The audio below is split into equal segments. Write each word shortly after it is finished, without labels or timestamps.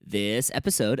This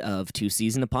episode of Two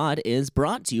C's in a Pod is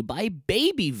brought to you by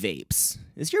Baby Vapes.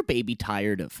 Is your baby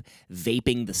tired of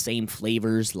vaping the same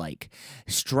flavors like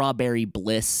strawberry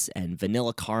bliss and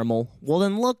vanilla caramel? Well,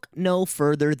 then look no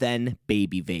further than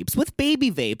Baby Vapes. With Baby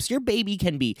Vapes, your baby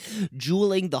can be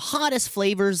juuling the hottest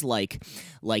flavors like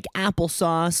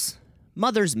applesauce,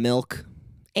 mother's milk,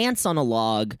 ants on a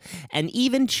log, and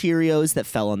even Cheerios that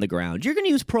fell on the ground. You're going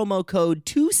to use promo code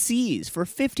 2Cs for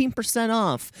 15%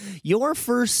 off your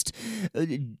first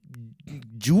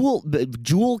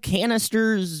Juul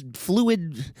canisters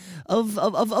fluid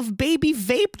of baby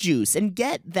vape juice, and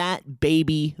get that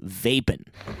baby vaping.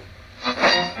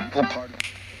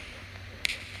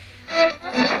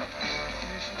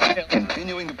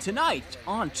 Continuing Tonight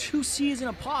on Two C's in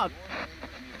a Pod.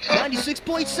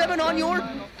 96.7 on your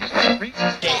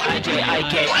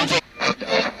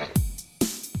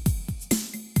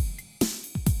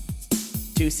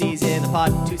Two C's in a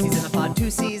pod, two C's in a pod,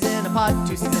 two C's in a pod,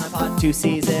 two C's in a pod, two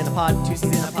C's in a pod, two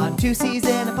C's in a pod, two C's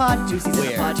in a pod, two C's in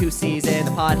a pod, two C's in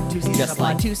a pod, two C's just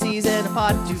like two C's in a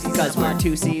pod, because we're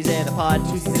two C's in a pod,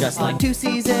 just like two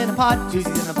C's in a pod, two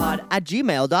C's in a pod at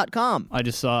gmail.com. I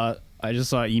just saw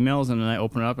emails and then I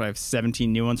open it up. I have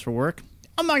 17 new ones for work.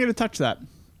 I'm not gonna touch that.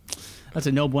 That's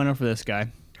a no bueno for this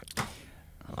guy.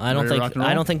 I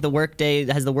don't think the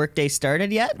workday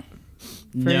started yet.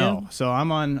 No, so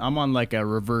I'm on like a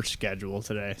reverse schedule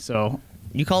today. So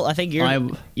you call it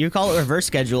reverse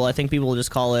schedule. I think people will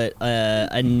just call it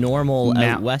a normal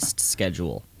out west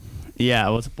schedule. Yeah,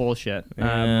 well, it's bullshit.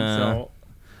 So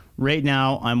right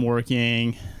now I'm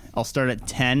working. I'll start at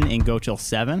 10 and go till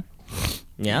 7.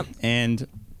 Yeah, and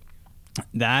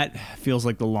that feels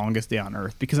like the longest day on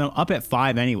earth because I'm up at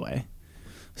 5 anyway.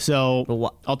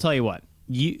 So I'll tell you what.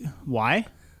 Why?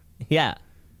 Yeah.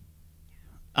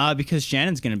 Because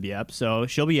Shannon's going to be up, so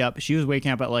she'll be up. She was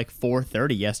waking up at like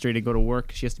 4:30 yesterday to go to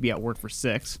work. She has to be at work for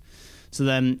 6. So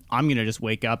then I'm going to just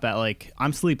wake up at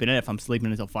I'm sleeping in if I'm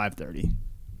sleeping until 5:30.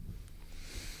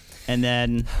 And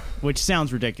then, which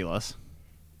sounds ridiculous.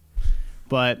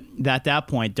 But at that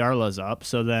point, Darla's up,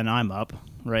 so then I'm up,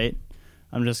 right?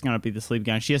 I'm just going to be the sleep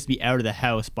guy. She has to be out of the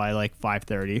house by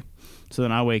 5:30. So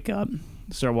then I wake up,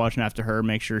 start watching after her,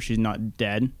 make sure she's not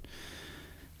dead.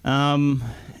 And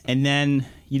then,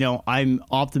 I'm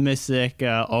optimistic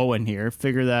Owen here.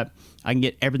 Figure that I can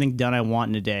get everything done I want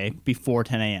in a day before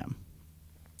 10 a.m.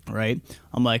 Right?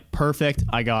 I'm like, perfect.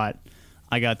 I got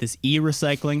this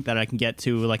e-recycling that I can get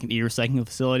to an e-recycling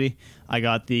facility. I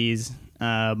got these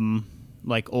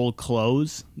old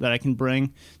clothes that I can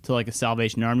bring to a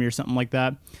Salvation Army or something like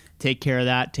that. Take care of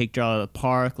that. Take Darla to the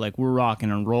park. We're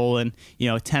rocking and rolling.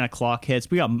 10 o'clock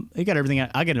hits. We got everything.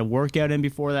 I got a workout in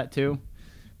before that too.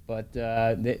 But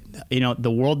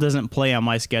the world doesn't play on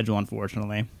my schedule,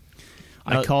 unfortunately.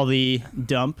 I call the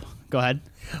dump. Go ahead.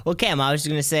 Well, Cam, I was just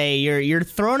gonna say you're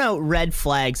throwing out red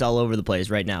flags all over the place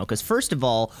right now. Because first of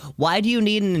all, why do you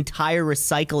need an entire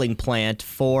recycling plant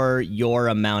for your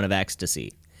amount of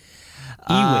ecstasy?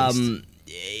 E-waste.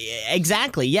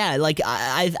 Exactly. Yeah.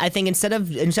 I think instead of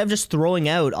just throwing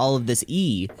out all of this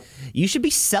you should be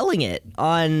selling it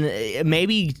on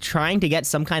maybe trying to get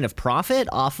some kind of profit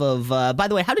off of. By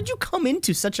the way, how did you come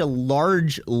into such a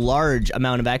large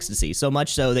amount of ecstasy? So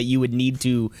much so that you would need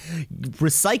to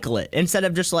recycle it instead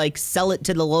of just sell it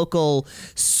to the local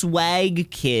swag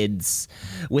kids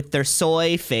with their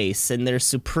soy face and their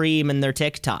Supreme and their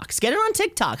TikToks. Get it on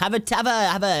TikTok. Have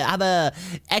a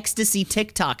ecstasy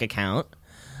TikTok account.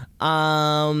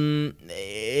 To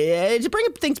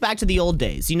bring things back to the old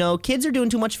days, kids are doing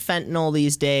too much fentanyl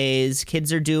these days.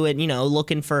 Kids are doing,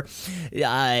 looking for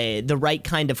the right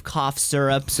kind of cough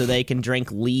syrup so they can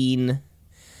drink lean.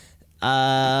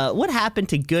 What happened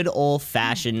to good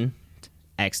old-fashioned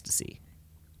ecstasy?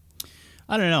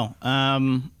 I don't know.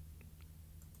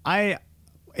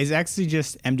 Is ecstasy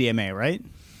just MDMA, right?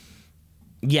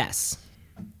 Yes.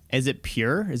 Is it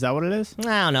pure? Is that what it is?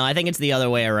 I don't know. I think it's the other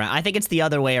way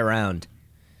around.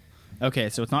 Okay,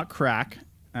 so it's not crack.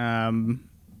 I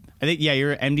think,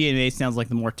 your MDMA sounds like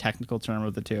the more technical term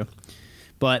of the two.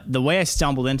 But the way I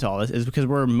stumbled into all this is because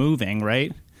we're moving,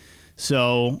 right?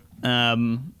 So,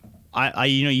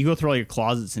 you go through all your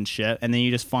closets and shit, and then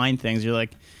you just find things. You're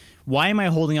like, why am I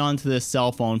holding on to this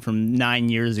cell phone from 9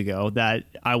 years ago that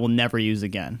I will never use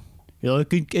again? You're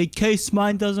like, in case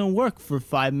mine doesn't work for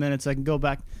 5 minutes, I can go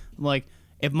back. I'm like,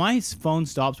 if my phone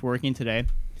stops working today,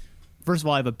 first of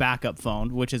all, I have a backup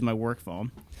phone, which is my work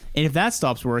phone. And if that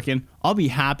stops working, I'll be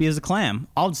happy as a clam.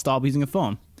 I'll stop using a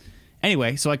phone.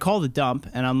 Anyway, so I call the dump,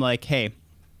 and I'm like, hey,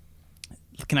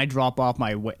 can I drop off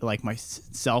my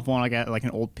cell phone? I got an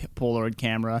old Polaroid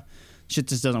camera. Shit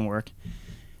just doesn't work.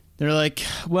 They're like,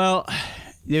 well,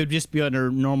 It would just be under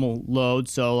normal load.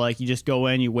 So like you just go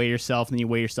in, you weigh yourself, and then you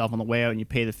weigh yourself on the way out, and you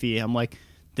pay the fee. I'm like,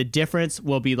 the difference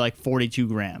will be like 42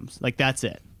 grams. Like that's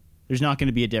it. There's not going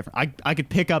to be a difference. I could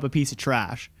pick up a piece of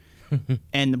trash,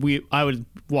 and I would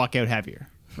walk out heavier,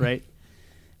 right?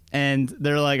 And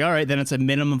they're like, all right, then it's a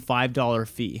minimum $5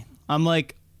 fee. I'm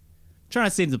like, trying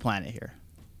to save the planet here,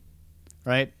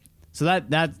 right? So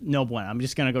that's no bueno. I'm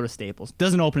just gonna go to Staples.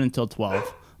 Doesn't open until 12.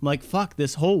 I'm like, fuck,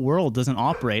 this whole world doesn't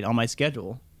operate on my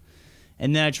schedule.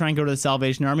 And then I try and go to the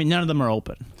Salvation Army. None of them are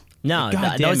open. No,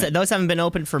 God damn it. those haven't been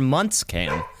open for months,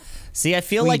 Cam. See, I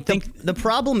feel like the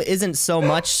problem isn't so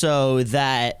much so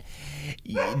that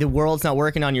the world's not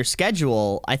working on your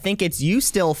schedule. I think it's you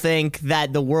still think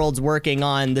that the world's working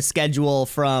on the schedule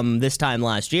from this time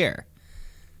last year.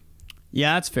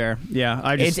 Yeah, that's fair. Yeah,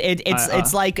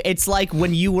 it's like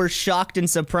when you were shocked and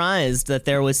surprised that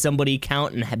there was somebody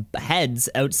counting heads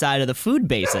outside of the food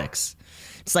basics.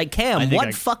 It's like, Cam,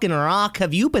 what fucking rock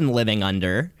have you been living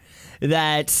under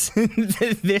that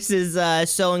this is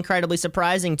so incredibly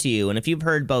surprising to you? And if you've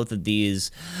heard both of these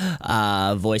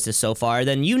voices so far,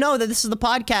 then you know that this is the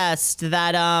podcast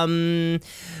that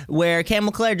where Cam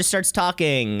LeClaire just starts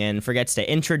talking and forgets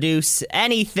to introduce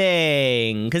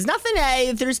anything. Because nothing.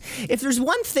 If there's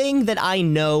one thing that I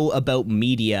know about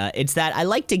media, it's that I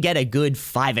like to get a good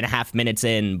 5.5 minutes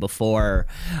in before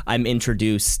I'm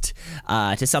introduced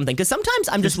to something. Because sometimes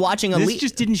I'm just watching a.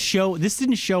 This didn't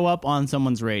show up on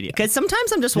someone's radio. Because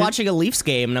sometimes I'm just watching a Leafs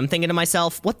game and I'm thinking to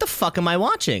myself, what the fuck am I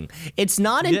watching? It's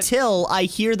not until I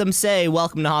hear them say,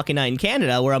 welcome to Hockey Night in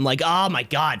Canada, where I'm like, oh my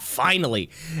God, finally.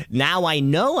 Now I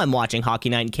know I'm watching Hockey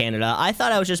Night in Canada. I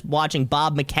thought I was just watching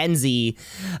Bob McKenzie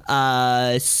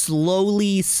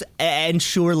slowly and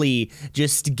surely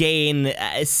just gain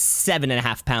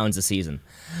 7.5 pounds a season.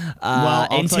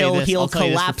 Until he'll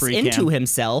collapse into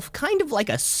himself, kind of like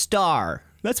a star.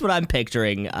 That's what I'm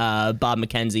picturing Bob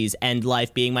McKenzie's end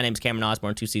life being. My name's Cameron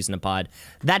Osborne, 2 seasons a pod.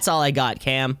 That's all I got,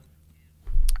 Cam.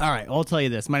 All right, I'll tell you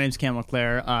this. My name's Cam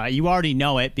LeClaire. You already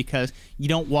know it because you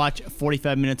don't watch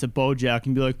 45 minutes of BoJack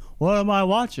and be like, what am I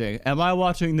watching? Am I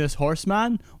watching this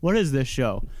Horseman? What is this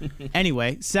show?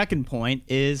 Anyway, second point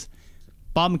is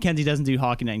Bob McKenzie doesn't do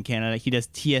Hockey Night in Canada. He does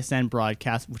TSN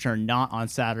broadcasts, which are not on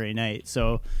Saturday night.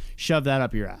 So shove that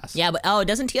up your ass. Yeah, but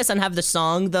doesn't TSN have the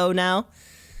song, though, now?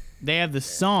 They have the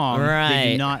song. Right.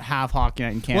 They do not have Hockey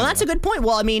Night in Canada. Well, that's a good point.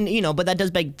 Well, I mean, but that does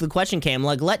beg the question, Cam.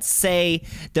 Like, let's say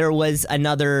there was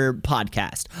another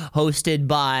podcast hosted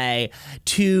by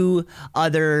 2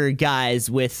 other guys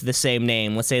with the same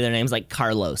name. Let's say their name's like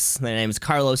Carlos. Their name's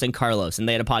Carlos, and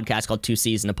they had a podcast called 2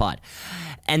 Seasons a Pod.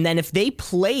 And then if they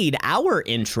played our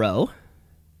intro,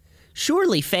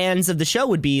 surely fans of the show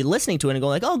would be listening to it and go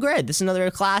like, oh, great, this is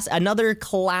another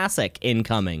classic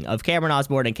incoming of Cameron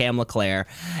Osborne and Cam LeClaire.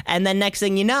 And then next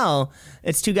thing you know,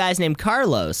 it's 2 guys named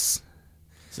Carlos.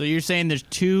 So you're saying there's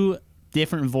 2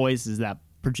 different voices that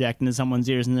project into someone's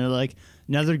ears, and they're like,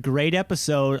 another great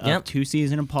episode of 2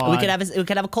 Seasons a Pod. We could have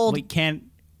a cold. We can't.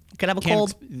 Could have a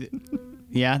cold.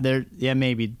 Yeah,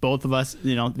 maybe. Both of us,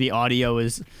 the audio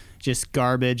is just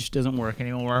garbage, doesn't work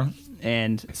anymore.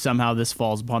 And somehow this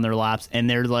falls upon their laps, and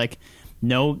they're like,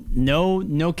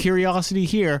 no curiosity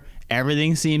here.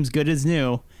 Everything seems good as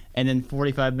new. And then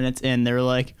 45 minutes in, they're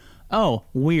like, oh,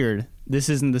 weird. This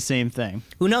isn't the same thing.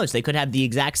 Who knows? They could have the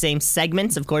exact same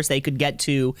segments. Of course, they could get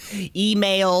to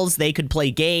emails. They could play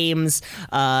games.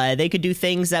 They could do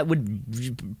things that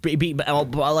would be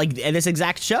like this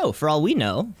exact show, for all we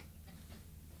know.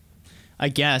 I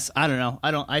guess. I don't know.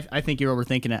 I think you're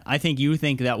overthinking it. I think you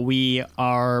think that we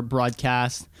are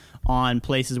broadcast on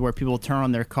places where people turn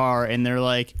on their car and they're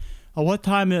like, oh,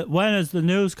 when is the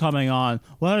news coming on?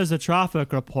 What is the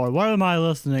traffic report? What am I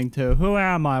listening to? Who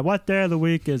am I? What day of the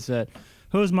week is it?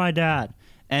 Who's my dad?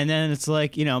 And then it's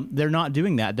like, they're not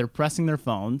doing that. They're pressing their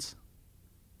phones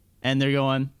and they're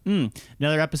going,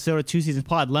 another episode of 2 Seasons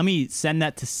Pod. Let me send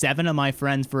that to 7 of my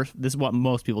friends first. This is what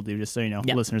most people do, just so you know,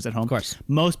 listeners at home. Of course.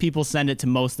 Most people send it to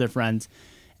most of their friends,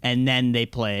 and then they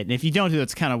play it. And if you don't do it,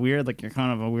 it's kind of weird. Like, you're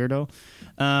kind of a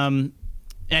weirdo.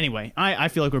 Anyway, I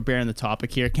feel like we're bearing the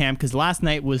topic here, Cam, because last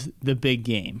night was the big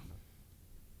game.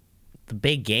 The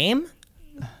big game?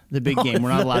 The big game. We're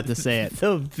not allowed to say it.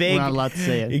 The big We're not allowed to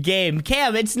say it. Game.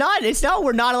 Cam, it's not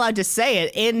we're not allowed to say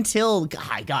it until,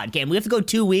 God, Cam, we have to go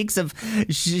 2 weeks of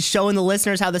showing the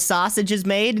listeners how the sausage is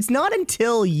made. It's not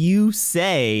until you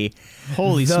say,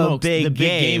 holy smokes, the big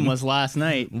game was last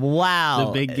night. Wow.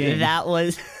 The big game. That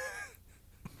was...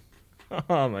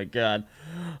 Oh my god.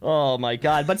 Oh my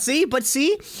god. But see,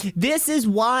 this is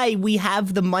why we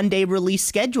have the Monday release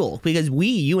schedule, because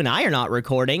you and I are not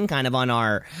recording kind of on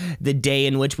the day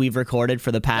in which we've recorded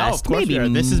for the past of course maybe we are.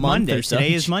 This is month Monday. or so.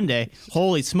 Today is Monday.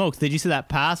 Holy smokes. Did you see that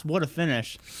pass? What a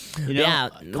finish. Yeah.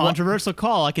 Controversial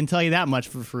call. I can tell you that much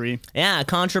for free. Yeah,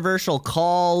 controversial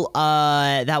call.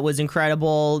 That was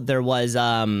incredible. There was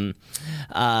there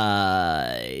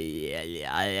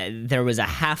was a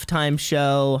halftime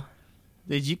show.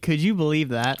 Could you believe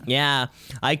that? Yeah,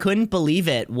 I couldn't believe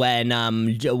it when I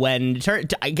mean,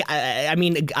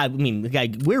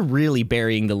 we're really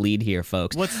burying the lead here,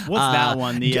 folks. What's that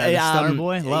one? The Star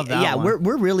Boy? Love that yeah, one.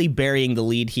 we're really burying the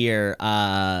lead here.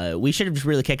 We should have just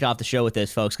really kicked off the show with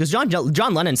this, folks, because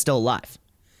John Lennon's still alive.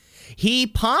 He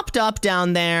popped up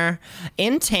down there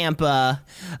in Tampa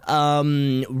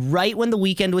right when the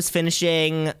weekend was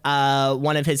finishing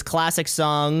one of his classic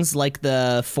songs, like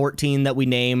the 14 that we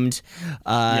named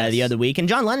the other week. And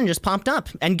John Lennon just popped up.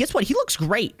 And guess what? He looks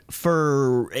great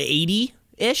for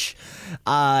 80-ish,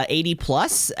 80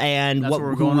 plus, and That's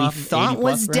who we thought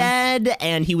was dead,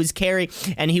 and he was carrying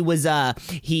he was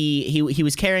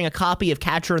carrying a copy of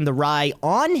Catcher in the Rye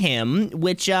on him,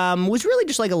 which was really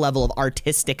just like a level of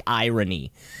artistic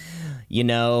irony.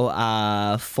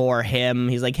 For him,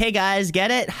 he's like, "Hey guys,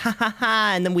 get it?" Ha ha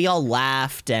ha! And then we all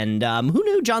laughed. And who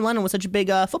knew John Lennon was such a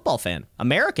big football fan?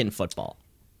 American football.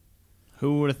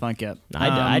 Who would have thunk it?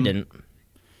 I didn't.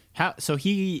 So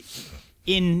he,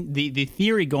 in the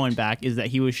theory going back, is that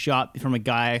he was shot from a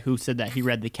guy who said that he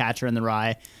read The Catcher in the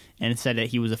Rye and said that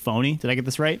he was a phony. Did I get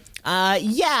this right?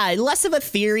 Yeah, less of a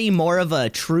theory, more of a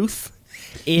truth.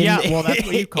 Well, that's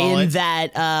what you call it. In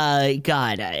that,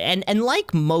 God, and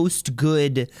like most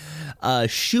good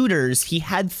shooters, he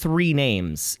had 3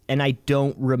 names, and I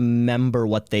don't remember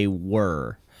what they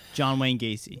were. John Wayne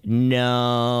Gacy.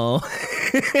 No.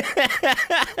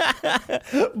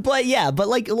 But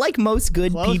like most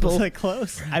good people. Was it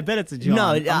close? I bet it's a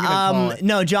John.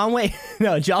 No, John Wayne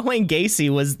Gacy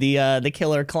was the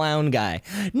killer clown guy.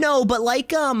 No, but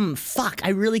I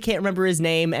really can't remember his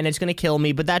name, and it's gonna kill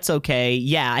me, but that's okay.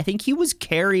 Yeah, I think he was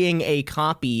carrying a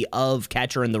copy of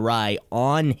Catcher in the Rye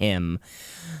on him.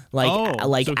 So at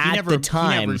the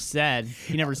time,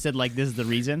 he never said like this is the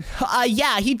reason.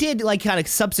 Yeah, he did kind of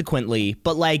subsequently,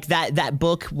 but that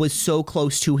book was so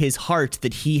close to his heart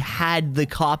that he had the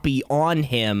copy on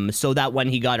him, so that when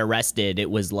he got arrested,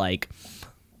 it was like,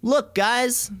 look,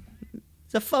 guys.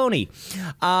 It's a phony.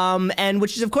 And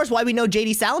which is, of course, why we know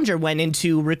J.D. Salinger went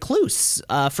into recluse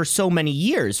for so many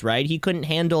years, right? He couldn't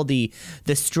handle the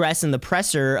stress and the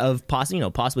pressure of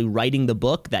possibly writing the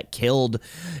book that killed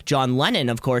John Lennon,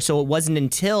 of course. So it wasn't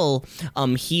until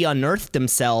he unearthed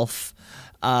himself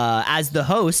as the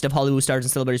host of Hollywood Stars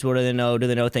and Celebrities. What do they know? Do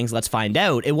they know things? Let's find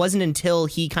out. It wasn't until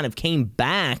he kind of came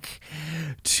back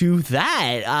to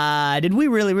that did we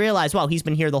really realize, wow, he's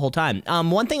been here the whole time.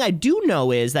 One thing I do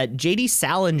know is that J.D.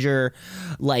 Salinger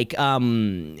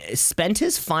spent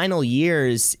his final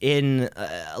years in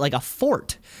a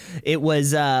fort. It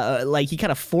was he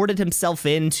kind of forted himself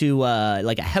into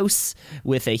a house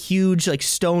with a huge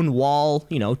stone wall,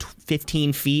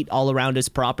 15 feet all around his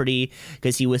property,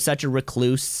 because he was such a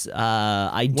recluse.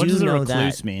 What does a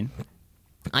recluse mean?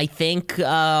 I think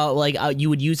you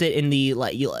would use it in the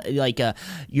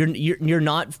you're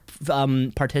not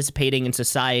participating in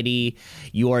society,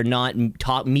 you're not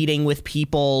meeting with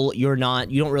people, you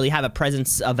don't really have a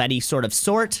presence of any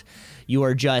sort.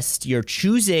 You're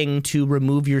choosing to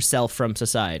remove yourself from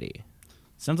society.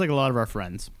 Sounds like a lot of our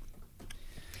friends.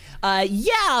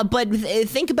 Yeah, but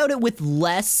think about it with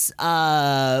less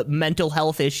mental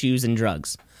health issues and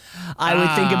drugs. I would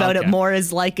think about it more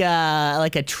as when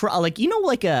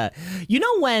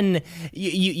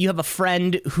you have a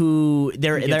friend who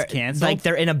they're canceled?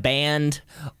 they're in a band,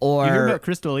 or you heard about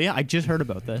Chris D'Elia? I just heard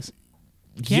about this.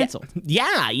 Canceled.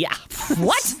 Yeah.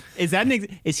 What?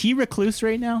 Is he recluse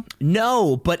right now?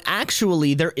 No, but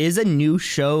actually there is a new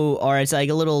show, or it's like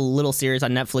a little series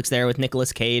on Netflix there with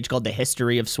Nicolas Cage called The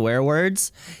History of Swear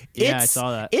Words. I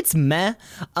saw that. It's meh.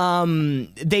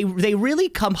 They really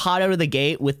come hot out of the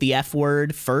gate with the F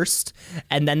word first,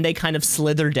 and then they kind of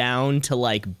slither down to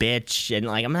bitch and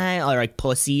or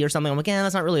pussy or something. I'm like,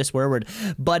 that's not really a swear word.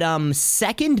 But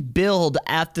second build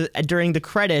during the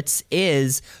credits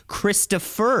is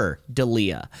Christopher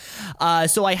D'Elia.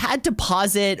 So I had to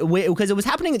pause it because it was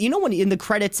happening. When in the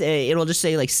credits it'll just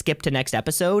say skip to next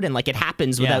episode, and it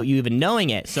happens without you even knowing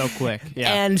it. So quick.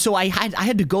 Yeah. And so I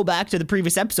had to go back to the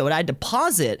previous episode. I had to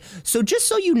pause it. So just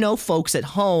so you know, folks at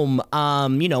home,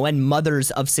 and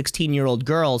mothers of 16-year-old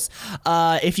girls,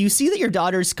 if you see that your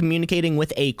daughter's communicating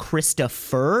with a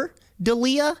Christopher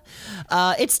D'Elia.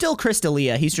 It's still Chris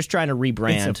D'Elia. He's just trying to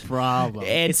rebrand. It's a problem.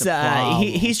 It's a problem.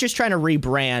 He's just trying to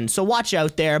rebrand. So watch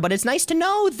out there. But it's nice to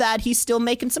know that he's still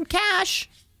making some cash.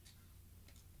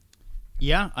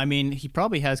 Yeah, I mean, he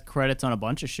probably has credits on a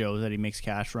bunch of shows that he makes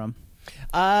cash from.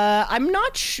 I'm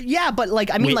not sure. Yeah, but like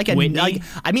I mean, Whitney? He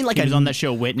was on that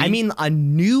show, Whitney. I mean, a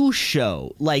new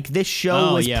show. Like this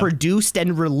show was yeah. produced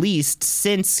and released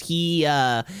since he,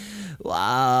 kind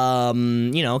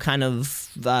of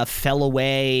fell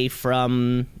away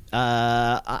from.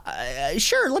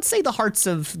 Sure, let's say the hearts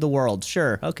of the world.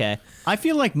 Sure, okay. I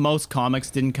feel like most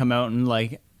comics didn't come out and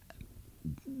like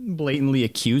blatantly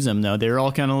accuse him though. They were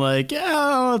all kind of like,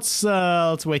 yeah,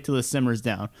 let's wait till this simmers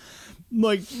down.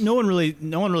 Like no one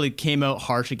really came out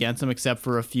harsh against him except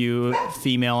for a few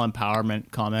female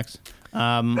empowerment comics.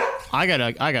 I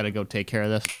gotta go take care of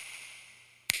this.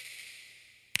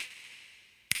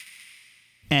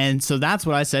 And so that's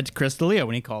what I said to Chris D'Elia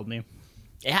when he called me.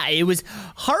 Yeah, it was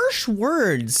harsh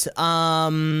words, but I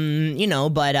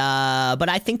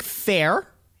think fair.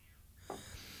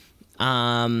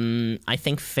 I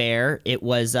think fair. It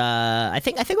was. I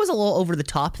think it was a little over the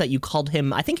top that you called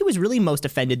him. I think he was really most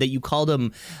offended that you called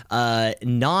him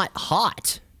not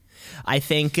hot. I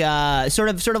think sort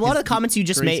of a lot of the comments you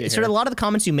just made, sort of a lot of the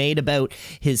comments you made about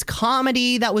his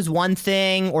comedy, that was one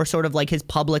thing, or sort of like his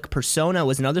public persona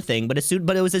was another thing. But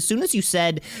it was as soon as you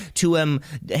said to him,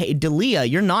 "Hey, D'Elia,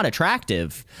 you're not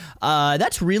attractive,"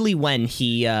 that's really when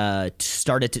he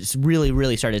started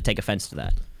to take offense to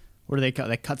that. What do they cut?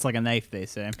 That cuts like a knife, they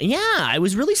say. Yeah, I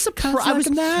was really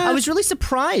surprised. I was really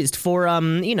surprised for I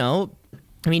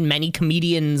mean, many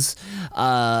comedians,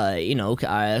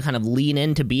 kind of lean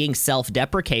into being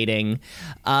self-deprecating,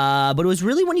 but it was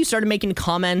really when you started making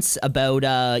comments about,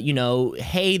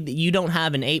 hey, you don't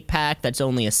have an 8-pack, that's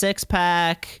only a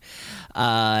 6-pack.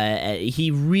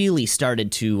 He really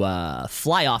started to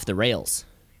fly off the rails.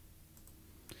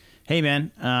 Hey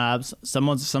man,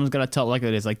 someone's got to tell it like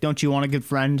it is. Like, don't you want a good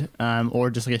friend, or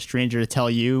just like a stranger to tell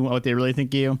you what they really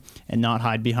think of you, and not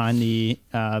hide behind the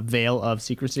veil of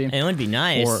secrecy? It would be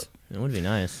nice. It would be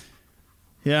nice.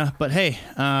 Yeah, but hey,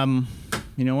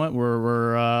 you know what?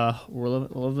 We're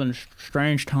living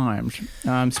strange times.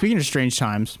 Speaking of strange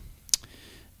times,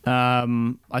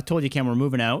 I told you, Cam, we're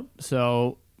moving out.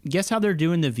 So guess how they're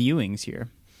doing the viewings here?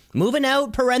 Moving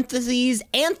out. (parentheses)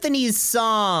 Anthony's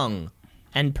song.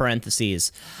 End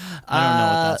parentheses. I don't know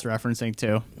what that's referencing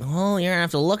to. Oh, you're gonna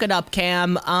have to look it up,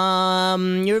 Cam.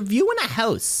 You're viewing a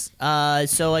house.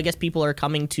 So I guess people are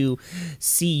coming to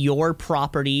see your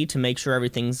property to make sure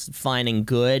everything's fine and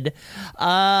good.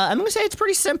 I'm gonna say it's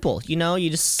pretty simple. You know, you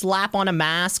just slap on a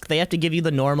mask. They have to give you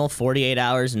the normal 48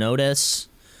 hours notice.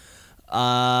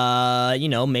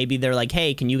 Maybe they're like,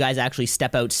 hey, can you guys actually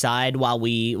step outside while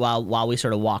we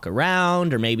sort of walk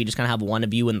around, or maybe just kind of have one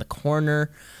of you in the corner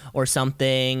or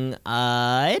something.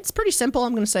 It's pretty simple.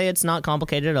 I'm going to say it's not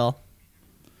complicated at all.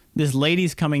 This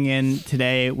lady's coming in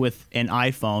today with an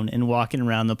iPhone and walking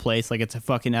around the place like it's a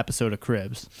fucking episode of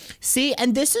Cribs. See,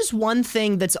 and this is one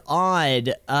thing that's odd.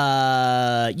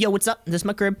 Yo, what's up? This is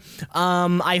my crib.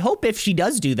 I hope if she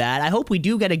does do that, I hope we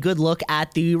do get a good look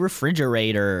at the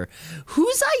refrigerator.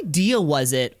 Whose idea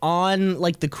was it on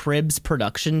like the Cribs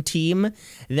production team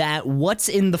that what's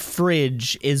in the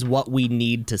fridge is what we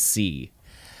need to see?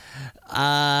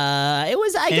 It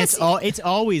was, I guess. It's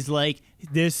always like,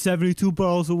 there's 72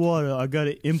 bottles of water. I got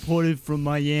it imported from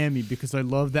Miami because I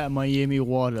love that Miami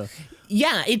water.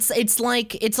 Yeah, it's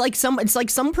like some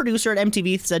producer at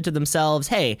MTV said to themselves,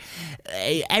 "Hey,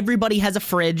 everybody has a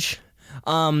fridge.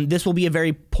 This will be a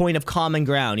very point of common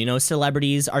ground. You know,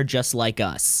 celebrities are just like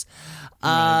us."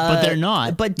 But they're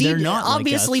not. But they're not.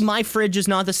 Obviously, like us. My fridge is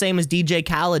not the same as DJ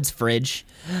Khaled's fridge.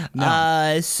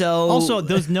 No. So also,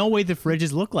 there's no way the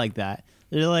fridges look like that.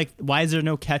 They're like, why is there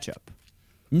no ketchup?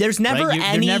 There's never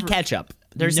any ketchup.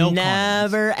 There's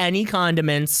never any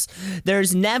condiments.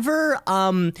 There's never,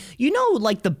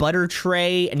 like the butter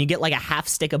tray, and you get like a half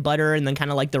stick of butter, and then kind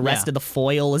of like the rest of the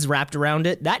foil is wrapped around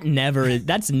it. That's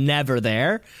never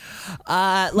there.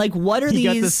 Like, what are these?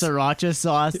 You got the sriracha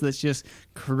sauce that's just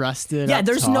crusted. Yeah, up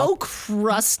there's top. no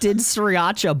crusted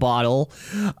sriracha bottle.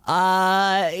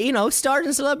 Stars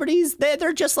and celebrities,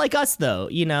 they're just like us, though.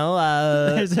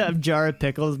 There's a jar of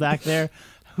pickles back there.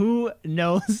 Who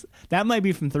knows? That might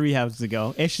be from 3 houses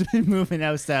ago. It's just been moving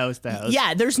house to house to house.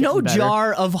 Yeah, there's no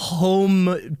jar of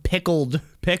home pickled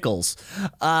pickles,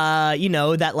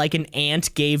 that like an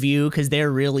aunt gave you because they're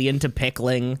really into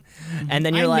pickling. And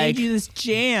then you're I made you this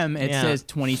jam. It says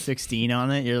 2016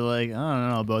 on it. You're like, I don't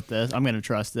know about this. I'm going to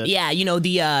trust it. Yeah,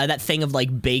 that thing of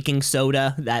like baking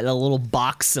soda, that little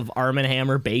box of Arm &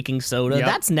 Hammer baking soda,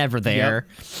 that's never there.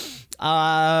 Yep.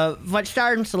 But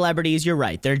stardom celebrities, you're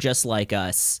right. They're just like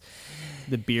us.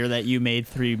 The beer that you made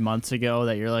 3 months ago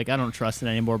that you're like, I don't trust it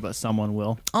anymore, but someone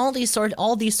will. All these sorts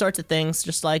of things,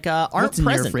 just like aren't What's in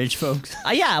present. your fridge, folks?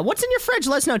 Yeah, what's in your fridge?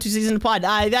 Let us know. 2 Seasons Pod.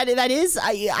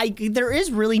 There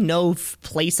is really no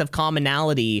place of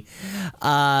commonality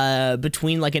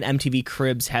between like an MTV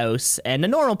Cribs house and a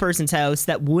normal person's house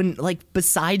that wouldn't like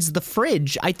besides the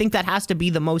fridge. I think that has to be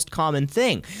the most common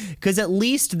thing because at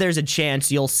least there's a chance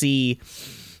you'll see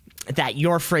that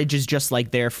your fridge is just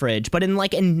like their fridge, but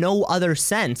in no other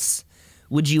sense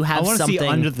would you have I want to something see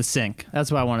under the sink.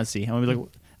 That's what I want to see.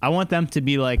 I want them to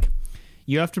be like,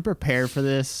 you have to prepare for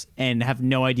this and have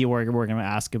no idea what we're going to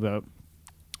ask about.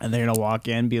 And they're going to walk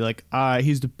in and be like,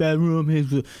 here's the bedroom,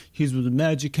 here's where the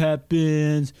magic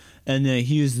happens, and then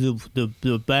here's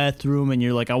the bathroom. And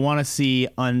you're like, I want to see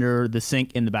under the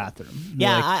sink in the bathroom.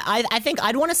 Yeah, like, I think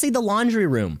I'd want to see the laundry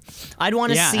room. I'd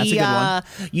want to see, that's a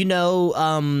good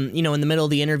one. in the middle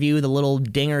of the interview, the little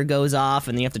dinger goes off,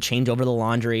 and then you have to change over the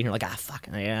laundry, and you're like, fuck,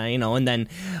 yeah, and then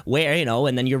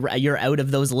and then you're out of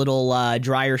those little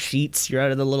dryer sheets, you're out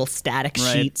of the little static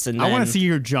sheets, and I then, want to see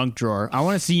your junk drawer. I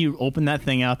want to see you open that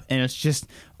thing up, and it's just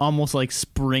almost like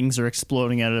springs are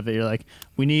exploding out of it. You're like,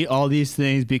 we need all these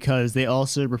things because they all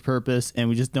serve a purpose, and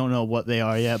we just don't know what they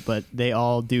are yet, but they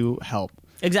all do help.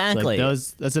 Exactly.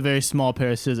 That's a very small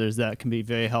pair of scissors that can be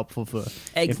very helpful for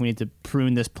if we need to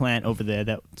prune this plant over there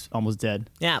that's almost dead.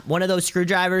 Yeah, one of those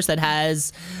screwdrivers that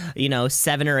has,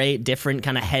 7 or 8 different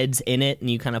kind of heads in it, and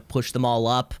you kind of push them all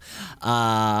up.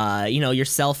 Your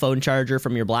cell phone charger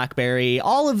from your BlackBerry.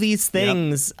 All of these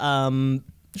things. Yep.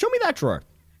 Show me that drawer.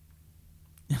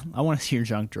 I want to see your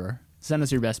junk drawer. Send us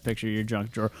your best picture of your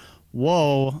junk drawer.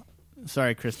 Whoa.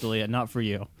 Sorry, Chris D'Elia, not for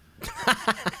you.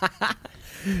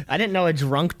 I didn't know a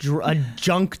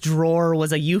junk drawer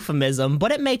was a euphemism,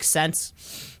 but it makes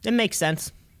sense. It makes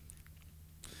sense.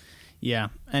 Yeah.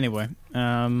 Anyway,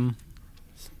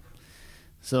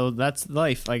 so that's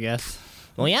life, I guess.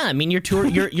 Well, yeah. I mean, you're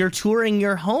touring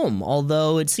your home,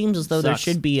 although it seems as though there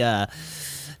should be a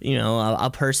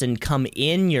person come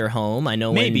in your home. I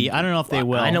know maybe. I don't know if they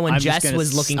will. I know when Jess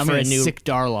was looking for a new sick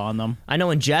Darla on them. I know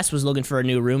when Jess was looking for a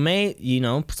new roommate,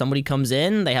 somebody comes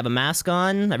in, they have a mask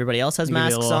on, everybody else has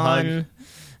masks on, hug.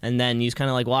 And then you just kind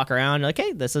of like walk around like,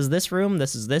 hey, this is this room,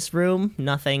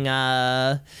 nothing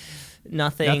in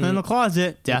the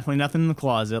closet. Definitely nothing in the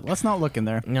closet. Let's not look in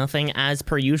there. Nothing as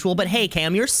per usual. But hey,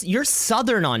 Cam, you're you're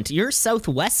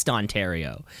Southwest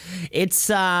Ontario. It's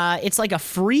like a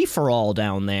free for all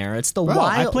down there. It's the wild.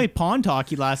 I played pond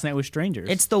hockey last night with strangers.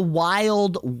 It's the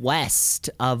wild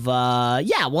west of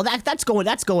Well, that's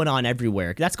going on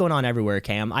everywhere. That's going on everywhere,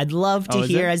 Cam. I'd love to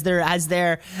hear has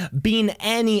there been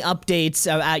any updates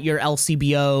at your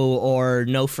LCBO or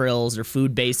No Frills or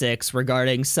Food Basics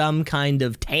regarding some kind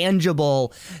of tangible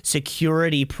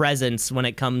security presence when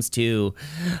it comes to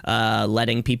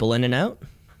letting people in and out?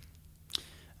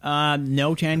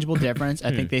 No tangible difference.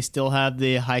 I think they still have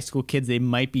the high school kids. They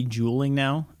might be juuling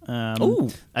now.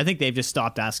 I think they've just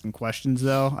stopped asking questions,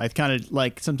 though. I kind of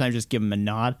sometimes just give them a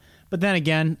nod. But then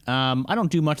again, I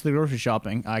don't do much of the grocery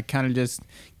shopping. I kind of just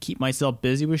keep myself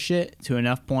busy with shit to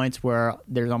enough points where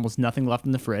there's almost nothing left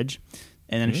in the fridge.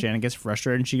 And then Shannon gets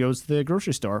frustrated and she goes to the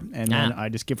grocery store. And then I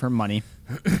just give her money.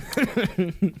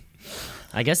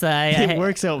 I guess it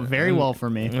works out very well for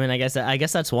me. I mean, I guess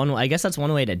that's one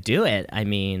way to do it. I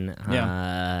mean,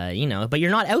 but you're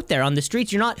not out there on the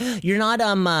streets. You're not getting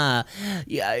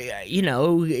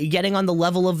on the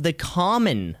level of the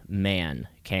common man,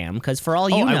 Cam. Because for all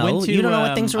you know, you don't know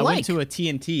what things are like. I went to a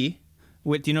TNT.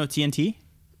 Do you know TNT?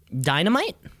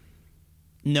 Dynamite?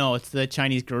 No, it's the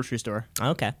Chinese grocery store.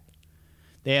 Okay.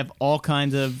 They have all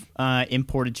kinds of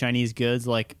imported Chinese goods.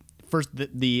 Like first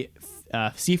the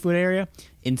seafood area,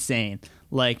 insane.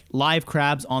 Like live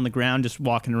crabs on the ground, just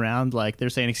walking around. Like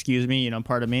they're saying, "Excuse me,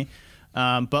 part of me."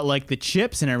 But like the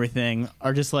chips and everything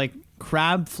are just like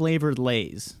crab flavored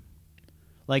Lay's.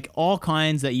 Like all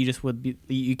kinds that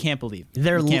you can't believe.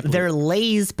 They're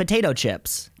Lay's potato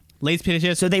chips. Lay's potato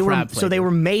chips. So they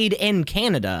were made in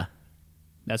Canada.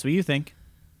 That's what you think.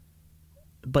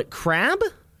 But crab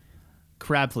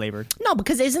flavored. No,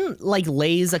 because isn't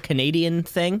Lay's a Canadian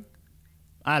thing?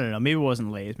 I don't know. Maybe it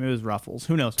wasn't Lay's. Maybe it was Ruffles.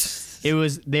 Who knows? They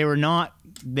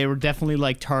were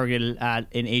definitely targeted at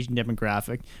an Asian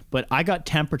demographic. But I got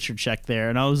temperature checked there,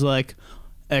 and I was like,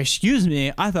 "Excuse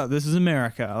me, I thought this was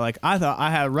America. I thought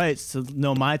I had rights to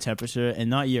know my temperature and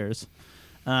not yours."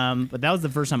 But that was the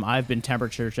first time I've been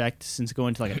temperature checked since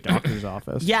going to like a doctor's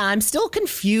office. Yeah, I'm still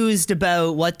confused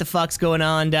about what the fuck's going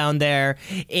on down there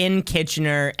in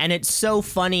Kitchener, and it's so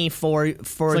funny for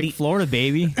It's like Florida,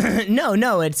 baby.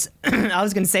 No, it's I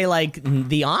was gonna say like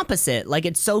the opposite. Like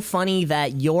it's so funny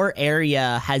that your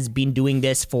area has been doing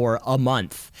this for a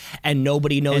month and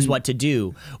nobody knows what to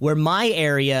do. Where my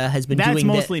area has been That's doing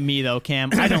mostly me though, Cam.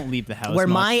 I don't leave the house. where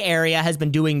much. my area has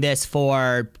been doing this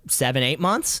for 7-8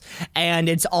 months, and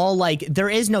it's all like there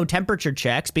is no temperature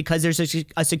checks because there's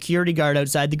a security guard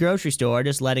outside the grocery store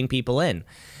just letting people in.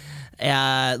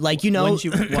 Like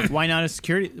why not a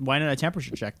security? Why not a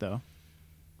temperature check though?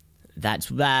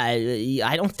 That's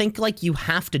I don't think like you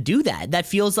have to do that. That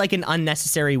feels like an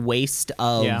unnecessary waste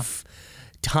of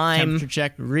time, Temperature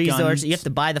check, resources. guns. You have to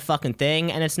buy the fucking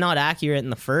thing, and it's not accurate in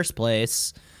the first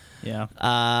place. Yeah.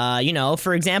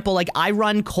 For example, like I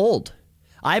run cold.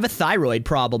 I have a thyroid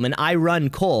problem and I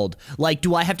run cold. Like,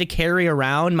 do I have to carry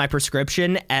around my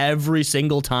prescription every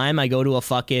single time I go to a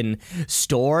fucking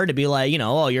store to be like,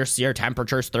 oh, your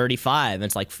temperature's 35? And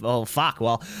it's like, oh, fuck.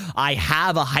 Well, I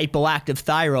have a hypoactive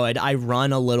thyroid. I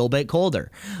run a little bit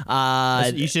colder.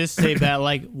 You should just say that,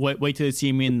 like, wait till they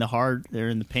see me in the they're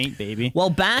in the paint, baby. Well,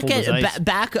 back Cold as ice.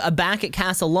 back at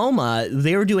Casa Loma,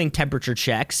 they were doing temperature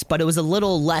checks, but it was a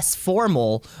little less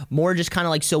formal, more just kind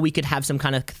of like so we could have some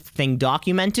kind of thing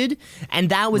documented. And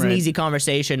that was an Right. easy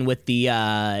conversation with the,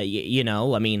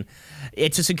 I mean,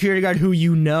 it's a security guard who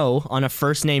on a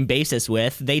first name basis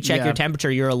with. They check Yeah. your temperature,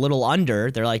 you're a little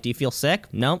under. They're like, do you feel sick?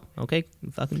 No. Okay.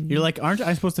 Fucking. You're like, aren't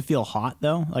I supposed to feel hot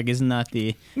though? Like, isn't that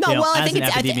the No, well, I as think an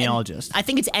it's epidemiologist? I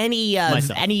think it's any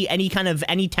Myself. any kind of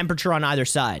any temperature on either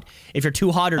side. If you're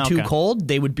too hot or too Okay. cold,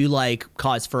 they would be like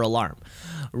cause for alarm,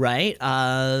 right?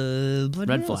 But Red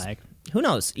who knows? flag. Who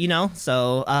knows?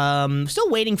 So still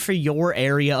waiting for your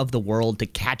area of the world to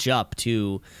catch up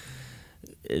to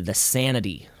the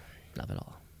sanity of it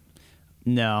all.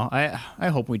 No, I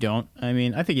hope we don't. I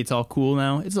mean, I think it's all cool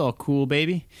now. It's all cool,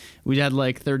 baby. We had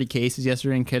like 30 cases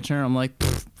yesterday in Kitchener. I'm like,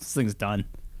 this thing's done.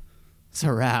 It's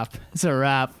a wrap. It's a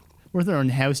wrap. We're throwing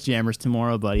house jammers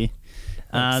tomorrow, buddy.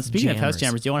 Speaking of house jammers.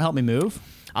 jammers, do you want to help me move?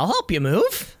 I'll help you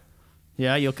move.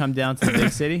 Yeah, you'll come down to the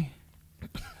big city.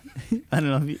 I don't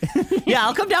know if you. Yeah,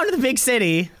 I'll come down to the big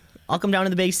city.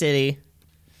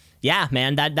 Yeah,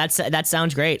 man, that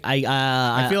sounds great.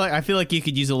 I feel like you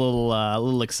could use a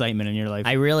little excitement in your life.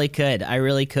 I really could.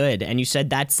 And you said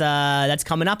that's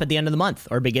coming up at the end of the month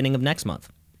or beginning of next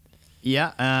month.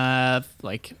 Yeah,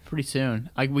 like pretty soon.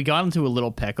 We got into a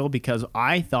little pickle because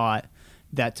I thought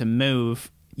that to move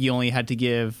you only had to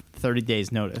give 30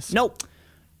 days notice. Nope.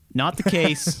 Not the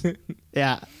case.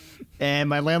 Yeah. And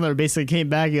my landlord basically came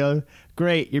back and goes,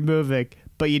 "Great, you're moving,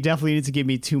 but you definitely need to give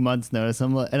me 2 months notice."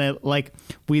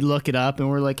 We look it up and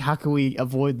we're like, "How can we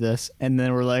avoid this?" And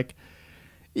then we're like,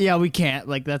 "Yeah, we can't.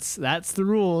 Like that's the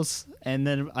rules." And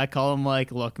then I call him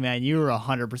like, "Look, man, you were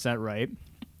 100% right."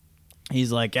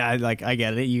 He's like, "Yeah, I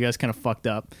get it. You guys kind of fucked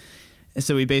up." And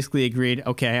so we basically agreed,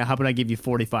 "Okay, how about I give you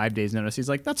 45 days notice?" He's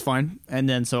like, "That's fine." And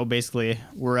then so basically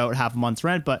we're out half a month's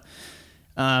rent, but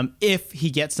if he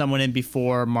gets someone in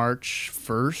before March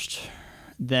 1st,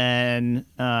 then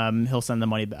he'll send the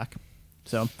money back.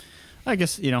 So I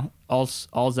guess,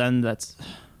 all's end. That's,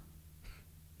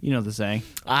 the saying.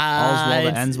 All's well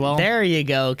that ends well. There you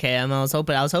go, Cam. I was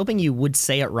hoping you would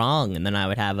say it wrong, and then I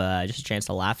would have just a chance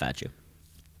to laugh at you.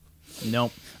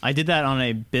 Nope. I did that on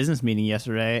a business meeting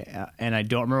yesterday, and I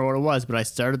don't remember what it was, but I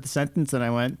started the sentence and I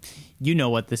went, "You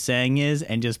know what the saying is,"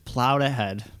 and just plowed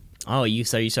ahead. Oh, you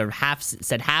sort of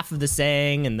said half of the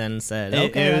saying and then said,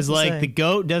 okay. It was that's the like saying. the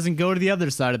goat doesn't go to the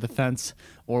other side of the fence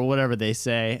or whatever they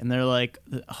say. And they're like,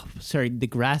 "Oh, sorry, the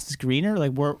grass is greener?"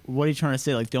 Like, what are you trying to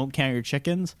say? Like, don't count your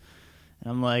chickens?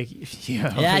 And I'm like,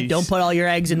 Yeah, don't put all your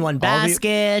eggs in one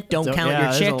basket. Don't count your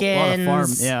there's chickens. A lot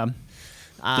of farm,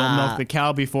 don't milk the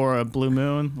cow before a blue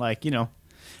moon. Like,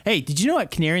 Hey, did you know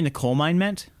what canary in the coal mine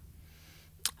meant?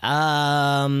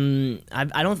 I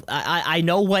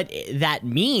know what that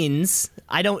means.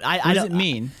 What does it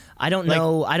mean? I don't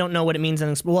know. I don't know what it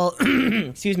means. Well,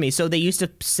 excuse me. So they used to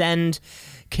send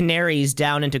canaries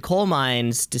down into coal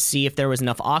mines to see if there was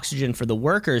enough oxygen for the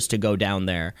workers to go down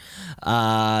there.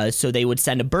 So they would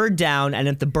send a bird down, and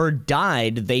if the bird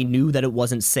died, they knew that it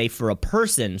wasn't safe for a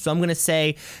person. So I'm going to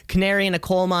say canary in a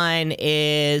coal mine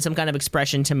is some kind of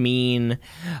expression to mean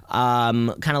kind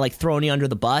of like throwing you under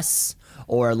the bus.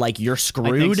 Or like you're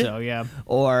screwed. I think so, yeah.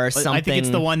 Or But something. I think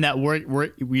it's the one that we're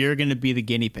going to be the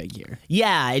guinea pig here.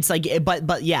 Yeah, it's like,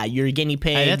 but yeah, you're a guinea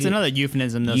pig. Hey, that's another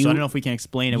euphemism, though, so I don't know if we can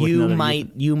explain it with you another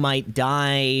might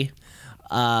die,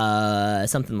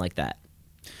 something like that.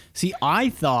 See, I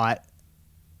thought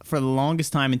for the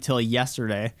longest time until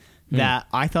yesterday that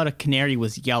I thought a canary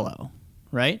was yellow,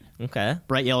 right? Okay.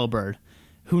 Bright yellow bird.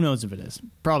 Who knows if it is?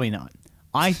 Probably not.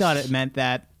 I thought it meant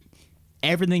that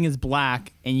everything is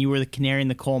black and you were the canary in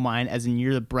the coal mine, as in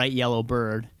you're the bright yellow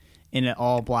bird in an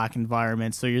all black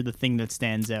environment, so you're the thing that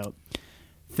stands out.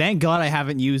 Thank God I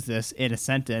haven't used this in a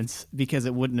sentence, because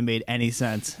it wouldn't have made any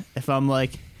sense. If I'm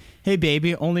like, hey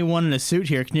baby, only one in a suit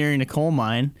here, canary in a coal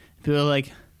mine, people are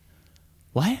like,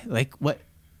 what? Like, what?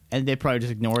 And they probably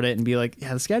just ignored it and be like,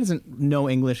 yeah, this guy doesn't know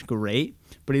English great,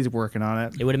 but he's working on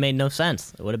it. It would have made no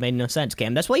sense. It would have made no sense,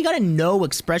 Cam. That's why you got to know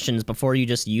expressions before you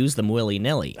just use them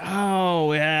willy-nilly.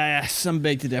 Oh, yeah, some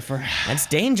beg to differ. That's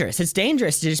dangerous. It's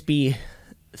dangerous to just be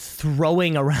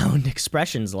throwing around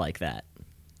expressions like that.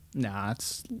 Nah,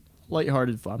 it's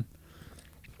lighthearted fun.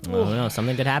 Oh, no,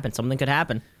 something could happen. Something could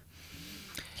happen.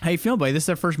 How you feeling, buddy? This is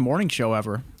our first morning show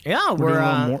ever. Yeah,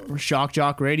 We're doing Shock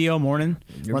Jock Radio morning.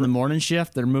 We're on the morning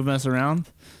shift. They're moving us around.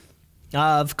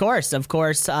 Of course.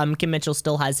 Kim Mitchell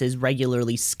still has his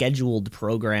regularly scheduled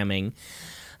programming.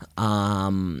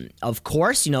 Of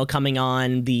course, coming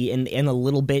on in a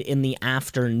little bit in the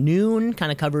afternoon,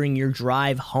 kind of covering your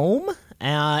drive home.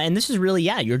 And this is really,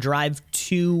 your drive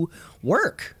to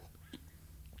work.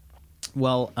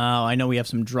 Well, I know we have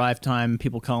some drive time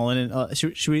people calling in.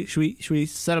 Should we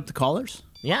set up the callers?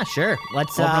 Yeah, sure.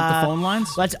 Let's open up the phone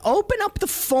lines. Let's open up the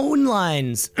phone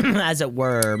lines, as it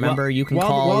were. Remember, you can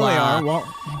call.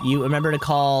 You remember to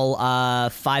call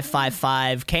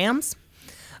 555 cams.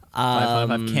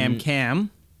 555 cam.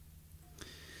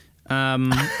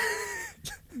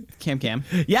 Cam.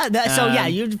 Yeah.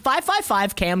 You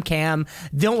 555 cam.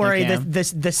 Don't worry. Cam.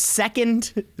 The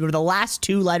second or the last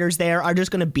two letters there are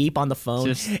just going to beep on the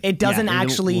phone. It doesn't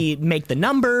actually make the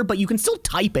number, but you can still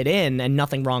type it in, and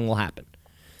nothing wrong will happen.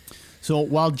 So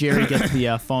while Jerry gets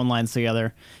the phone lines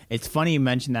together, it's funny you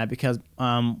mentioned that, because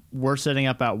we're setting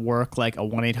up at work like a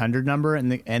 1-800 number,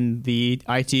 and the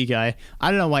IT guy, I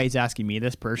don't know why he's asking me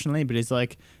this personally, but he's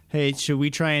like, hey, should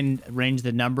we try and arrange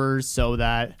the numbers so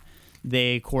that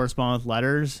they correspond with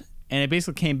letters? And it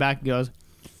basically came back and goes,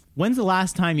 when's the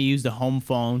last time you used a home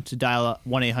phone to dial a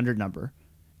 1-800 number?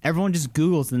 Everyone just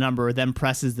Googles the number, then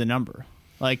presses the number.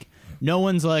 Like, no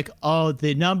one's like, oh,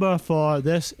 the number for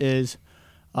this is...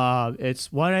 it's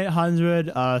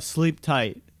 1-800 sleep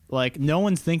tight. Like, no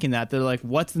one's thinking that. They're like,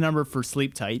 what's the number for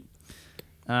sleep tight?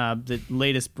 The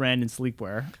latest brand in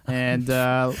sleepwear. And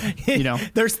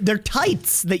they're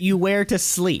tights that you wear to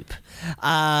sleep.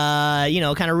 Kind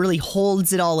of really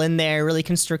holds it all in there, really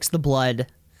constricts the blood.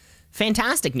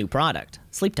 Fantastic new product,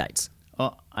 sleep tights.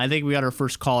 Well, I think we got our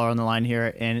first caller on the line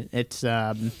here, and it's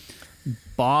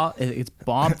Bob. It's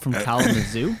Bob from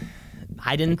Kalamazoo.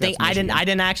 I didn't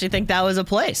actually think that was a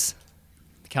place.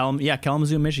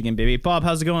 Kalamazoo, Michigan, baby. Bob,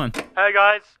 how's it going? Hey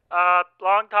guys,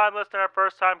 long time listener,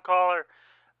 first time caller.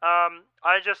 I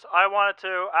wanted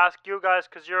to ask you guys,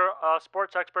 because you're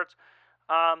sports experts.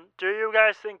 Do you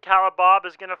guys think Bob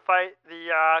is gonna fight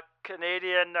the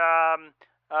Canadian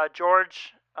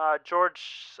George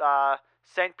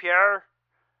St. Pierre?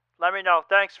 Let me know.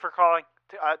 Thanks for calling,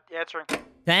 answering.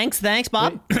 Thanks,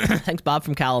 Bob. Thanks, Bob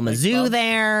from Kalamazoo. Bob.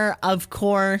 There, of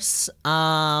course.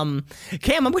 Cam,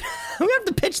 I'm gonna have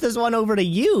to pitch this one over to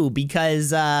you,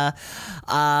 because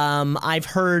I've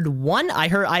heard one.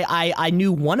 I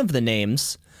knew one of the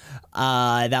names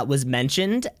that was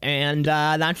mentioned, and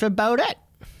that's about it.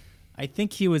 I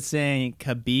think he was saying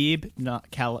Khabib, not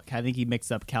I think he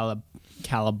mixed up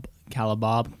Khabib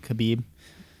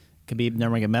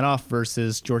Nurmagomedov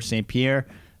versus George St. Pierre.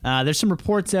 There's some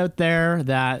reports out there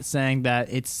that saying that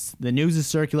the news is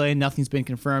circulating, nothing's been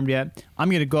confirmed yet. I'm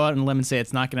going to go out on a limb and say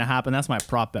it's not going to happen. That's my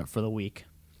prop bet for the week.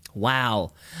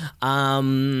 Wow.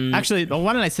 Actually,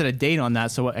 why don't I set a date on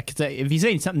that? So if you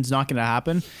say something's not going to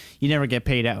happen, you never get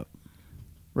paid out,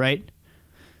 right?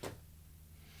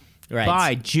 Right.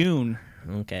 By June.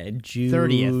 Okay,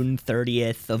 June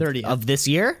 30th of this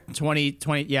year?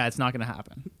 2020. Yeah, it's not going to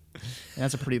happen.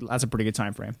 That's a pretty good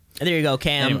time frame. There you go,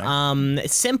 Cam. Anyway.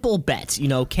 Simple bet.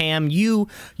 Cam, you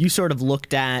sort of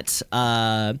looked at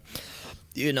the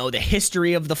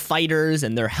history of the fighters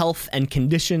and their health and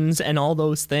conditions and all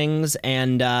those things,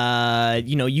 and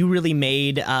you really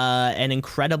made an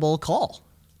incredible call.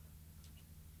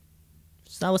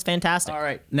 So that was fantastic. All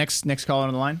right, next caller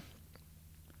on the line.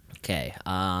 Okay.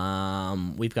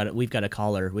 We've got a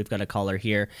caller. We've got a caller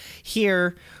here.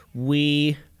 Here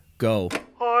we go.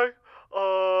 Hi.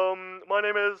 My my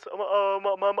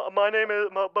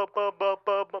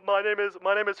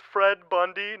name is Fred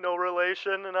Bundy, no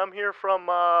relation, and I'm here from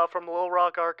Little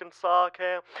Rock, Arkansas,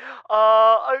 Cam.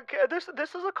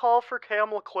 This is a call for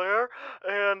Cam LeClaire,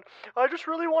 and I just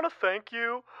really want to thank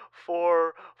you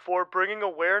for bringing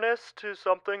awareness to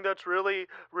something that's really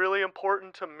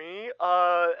important to me.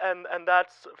 I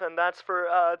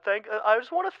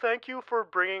just want to thank you for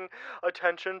bringing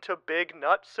attention to Big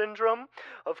Nut Syndrome.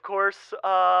 Of course,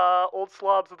 old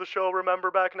slobs of the show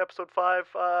remember back in episode 5,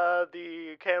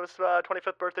 the Cam's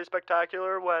 25th birthday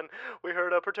spectacular, when we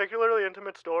heard a particularly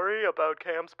intimate story about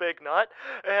Cam's big nut.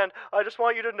 And I just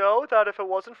want you to know that if it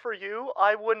wasn't for you,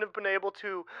 I wouldn't have been able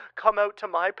to come out to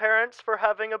my parents for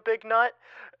having a big nut.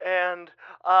 And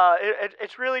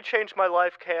it's really changed my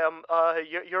life, Cam.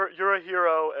 You're a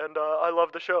hero, and I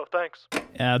love the show. Thanks.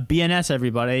 BNS,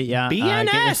 everybody. Yeah.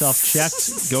 BNS! Get yourself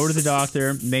checked. Go to the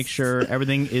doctor. Make sure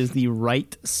everything is the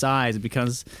right size,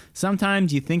 because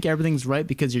sometimes you think everything's right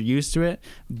because you're used to it,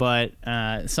 but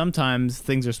sometimes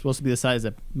things are supposed to be the size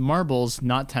of marbles,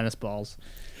 not tennis balls.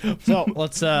 So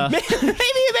let's maybe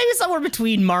somewhere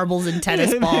between marbles and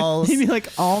tennis balls. Maybe like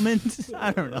almond.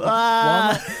 I don't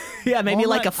know. Yeah, maybe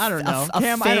Walnut? like I don't know.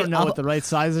 Cam, I don't know what the right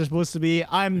size are supposed to be.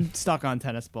 I'm stuck on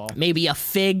tennis ball. Maybe a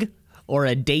fig or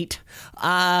a date,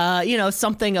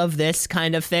 something of this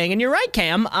kind of thing. And you're right,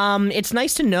 Cam. It's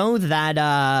nice to know that,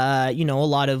 a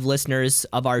lot of listeners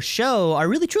of our show are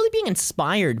really, truly being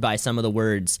inspired by some of the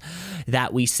words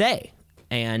that we say.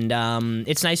 And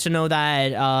it's nice to know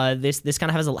that this kind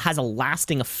of has a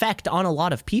lasting effect on a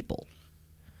lot of people.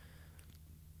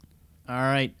 All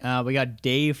right, we got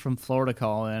Dave from Florida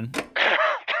calling.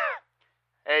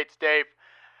 Hey, it's Dave.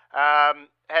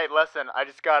 Hey, listen,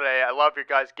 I love your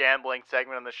guys' gambling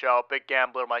segment on the show. Big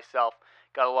gambler myself.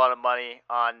 Got a lot of money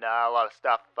on a lot of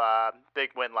stuff.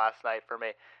 Big win last night for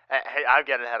me. Hey, I'm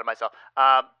getting ahead of myself.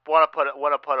 Want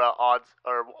to put a odds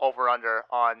or over under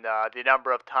on the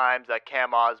number of times that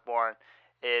Cam Osborne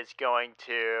is going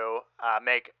to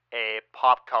make a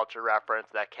pop culture reference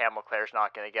that Cam LeClaire's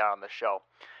not going to get on the show.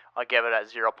 I'll give it at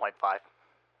 0.5.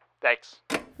 Thanks.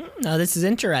 No, this is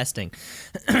interesting.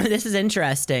 This is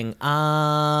interesting.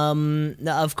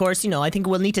 Of course, I think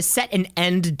we'll need to set an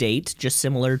end date, just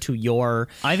similar to your.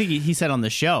 I think he said on the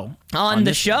show. On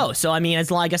the show. So, I mean, as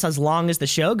long as the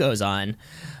show goes on.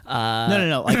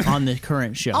 No. Like on the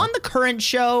current show. On the current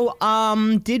show,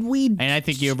 did we? And I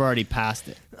think you've already passed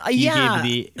it. Yeah.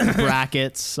 You gave the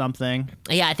brackets something.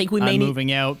 Yeah, I think we may need.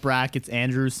 Moving out, brackets,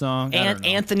 Andrew's song.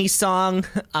 Anthony's song.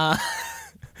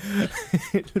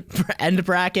 End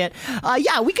bracket.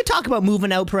 Yeah, we could talk about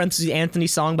moving out, parentheses,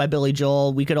 Anthony's song by Billy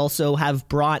Joel. We could also have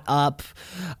brought up.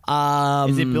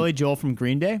 Is it Billy Joel from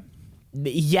Green Day?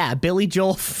 Yeah, Billy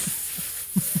Joel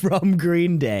from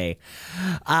Green Day.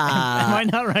 Am I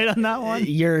not right on that one?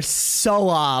 You're so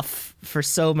off for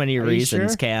so many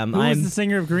reasons, sure? Cam. Who was the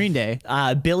singer of Green Day?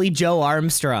 Billy Joe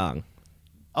Armstrong.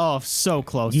 Oh, so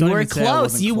close. You were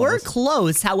close. You were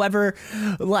close. However,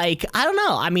 like, I don't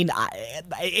know. I mean,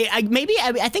 I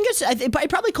think it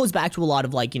probably goes back to a lot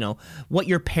of what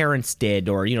your parents did,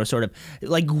 or sort of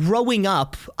like growing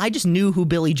up. I just knew who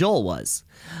Billy Joel was.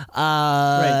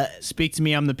 Right. Speak to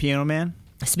Me, I'm the Piano Man.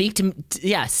 Speak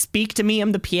to Me,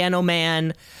 I'm the Piano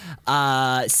Man.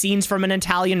 Scenes from an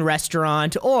Italian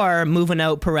restaurant, or moving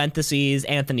out, parentheses,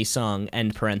 Anthony's song,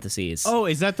 end parentheses. Oh,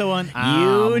 is that the one?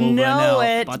 You know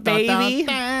it, baby.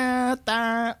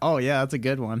 Oh yeah, that's a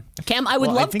good one. Cam, I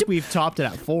think we've topped it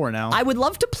at 4 now. I would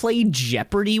love to play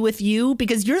Jeopardy with you,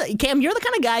 because you're the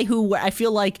kind of guy who I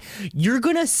feel like you're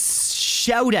gonna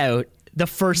shout out the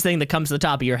first thing that comes to the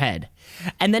top of your head.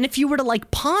 And then if you were to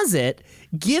pause it,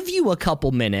 give you a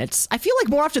couple minutes, I feel like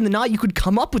more often than not you could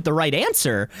come up with the right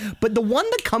answer, but the one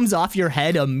that comes off your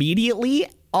head immediately,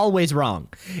 always wrong.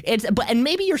 And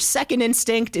maybe your second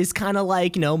instinct is kind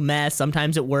of meh,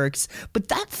 sometimes it works, but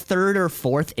that third or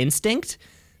fourth instinct,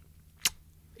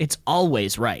 it's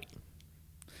always right.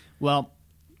 Well,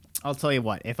 I'll tell you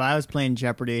what, if I was playing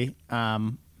Jeopardy,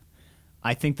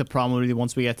 I think the problem would be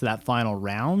once we get to that final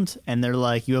round and they're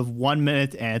like, you have 1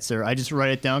 minute to answer, I just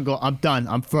write it down, go, I'm done,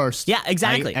 I'm first. Yeah,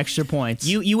 exactly. Extra points.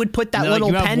 You would put that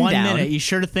little pen down. You have 1 minute, you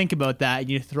sure to think about that,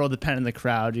 you throw the pen in the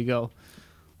crowd, you go,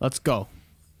 let's go.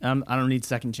 I don't need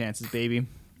second chances, baby.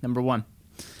 Number 1.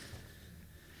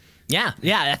 Yeah,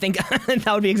 I think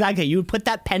that would be exactly it. You would put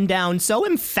that pen down so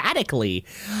emphatically,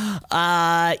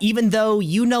 even though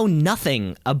you know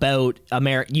nothing about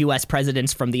U.S.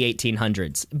 presidents from the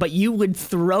 1800s, but you would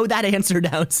throw that answer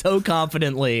down so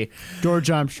confidently. George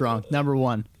Armstrong, number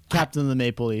 1. captain of the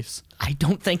Maple Leafs. I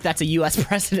don't think that's a U.S.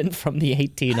 president from the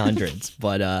 1800s,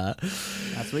 but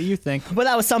That's what you think. but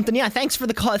that was something. Yeah, thanks for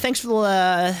the call. Thanks for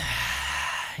the.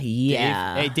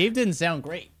 Yeah. Dave, hey, Dave didn't sound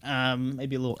great.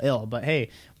 Maybe a little ill, but hey,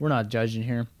 we're not judging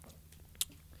here.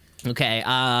 Okay. We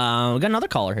got another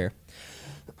caller here.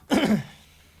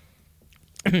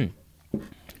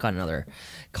 Got another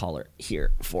caller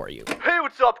here for you. Hey,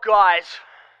 what's up, guys?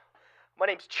 My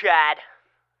name's Chad.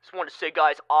 Just wanted to say,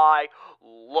 guys, I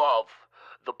love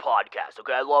the podcast.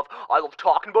 Okay, I love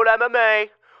talking about MMA.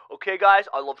 Okay, guys,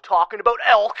 I love talking about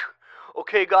elk.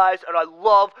 Okay, guys, and I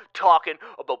love talking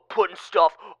about putting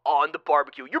stuff on the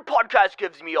barbecue. Your podcast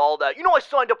gives me all that. You know, I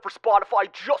signed up for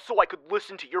Spotify just so I could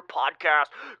listen to your podcast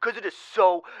because it is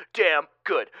so damn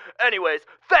good. Anyways,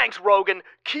 thanks, Rogan.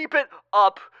 Keep it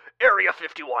up. Area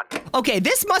 51. Okay,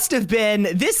 this must have been.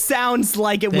 This sounds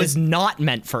like it was not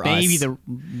meant for us. Maybe the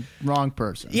wrong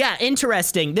person. Yeah,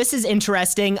 interesting. This is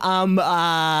interesting. Now,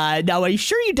 are you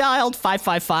sure you dialed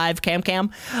 555 Cam?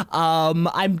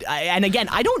 And again,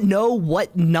 I don't know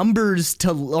what numbers to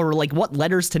or like what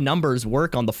letters to numbers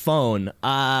work on the phone.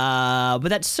 But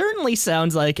that certainly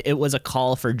sounds like it was a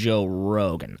call for Joe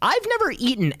Rogan. I've never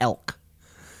eaten elk.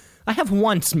 I have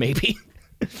once, maybe.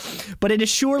 But it is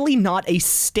surely not a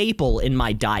staple in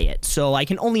my diet, so I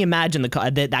can only imagine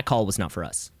that call was not for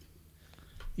us.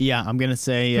 Yeah, I'm going to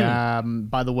say,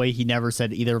 by the way, he never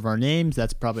said either of our names.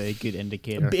 That's probably a good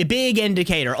indicator. Big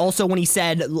indicator. Also, when he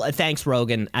said, thanks,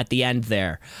 Rogan, at the end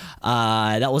there,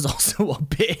 that was also a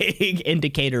big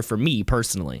indicator for me,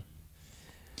 personally.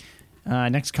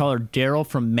 Next caller, Daryl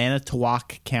from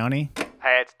Manitowoc County.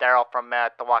 Hey, it's Daryl from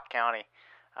Manitowoc County.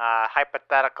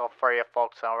 Hypothetical for you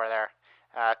folks over there.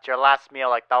 It's your last meal,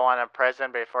 like the one in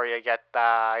prison before you get,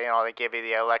 they give you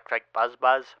the electric buzz.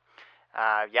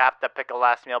 You have to pick a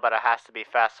last meal, but it has to be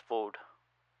fast food.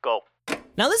 Go.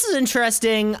 Now, this is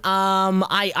interesting.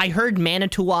 I heard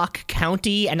Manitowoc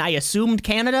County, and I assumed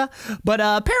Canada, but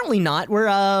apparently not.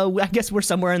 I guess we're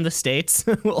somewhere in the States.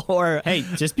 Or Hey,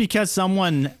 just because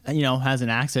someone, has an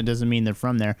accent doesn't mean they're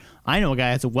from there. I know a guy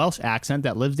has a Welsh accent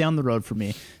that lives down the road from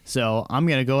me. So I'm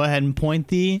going to go ahead and point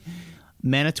the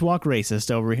Manitowoc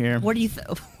racist over here. What do you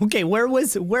okay, where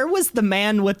was the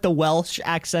man with the Welsh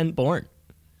accent born?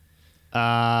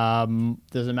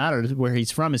 Doesn't matter. Where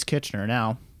he's from is Kitchener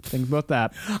now. Think about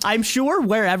that. I'm sure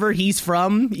wherever he's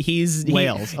from,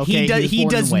 Wales. Okay, he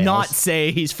does Wales. not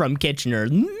say he's from Kitchener.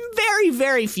 Very,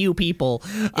 very few people.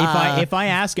 If I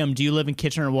ask him, do you live in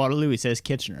Kitchener or Waterloo? He says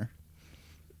Kitchener.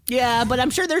 Yeah, but I'm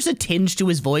sure there's a tinge to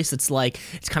his voice that's like,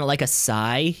 it's kind of like a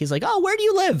sigh. He's like, oh, where do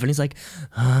you live? And he's like,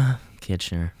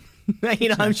 Kitchener.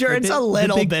 I'm sure it's a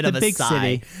little bit of a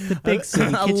sigh. The big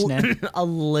city, Kitchener. A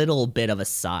little bit of a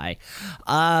sigh.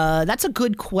 That's a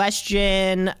good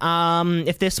question.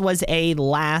 If this was a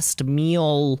last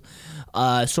meal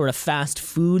sort of fast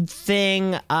food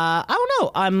thing, I don't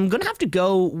know. I'm going to have to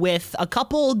go with a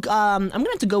couple. I'm going to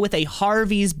have to go with a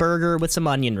Harvey's burger with some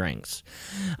onion rings.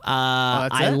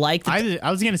 I like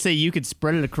I was going to say you could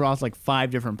spread it across like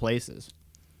 5 different places.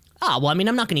 Well, I mean,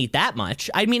 I'm not going to eat that much.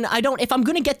 I mean, if I'm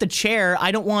going to get the chair,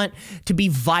 I don't want to be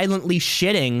violently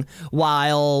shitting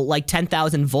while like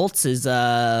 10,000 volts is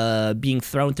being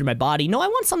thrown through my body. No, I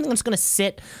want something that's going to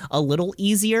sit a little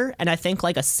easier. And I think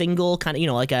like a single kind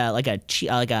of, like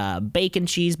a bacon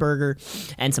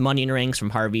cheeseburger and some onion rings from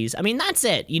Harvey's. I mean, that's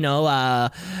it. I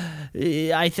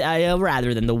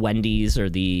rather than the Wendy's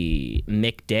or the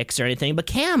McDicks or anything. But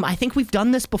Cam, I think we've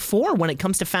done this before when it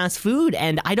comes to fast food,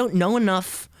 and I don't know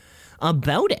enough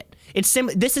about it.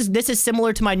 This is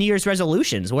similar to my New Year's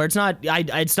resolutions, where it's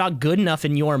not good enough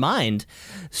in your mind.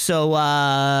 So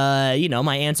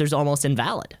my answer's almost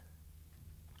invalid.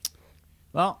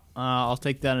 Well, I'll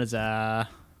take that as that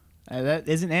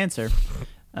is an answer.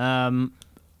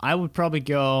 I would probably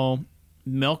go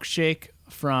milkshake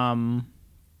from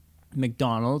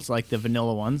McDonald's, like the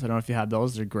vanilla ones. I don't know if you have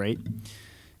those; they're great.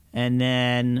 And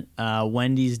then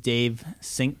Wendy's Dave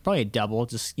Sink, probably a double,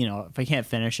 just, if I can't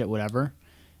finish it, whatever.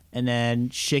 And then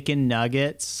chicken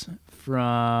nuggets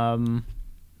from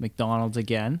McDonald's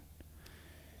again.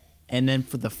 And then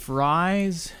for the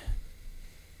fries,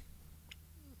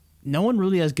 no one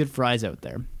really has good fries out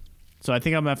there. So I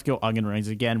think I'm going to have to go onion rings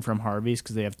again from Harvey's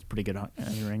because they have pretty good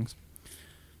onion rings.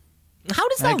 How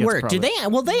does that work?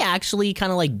 Will they actually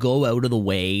kind of like go out of the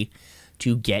way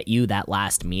to get you that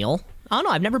last meal? I don't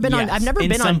know. I've never been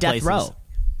on death row.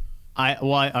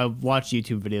 I watched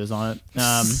YouTube videos on it.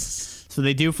 So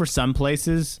they do for some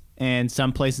places, and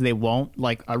some places they won't.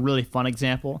 Like a really fun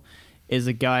example is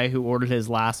a guy who ordered his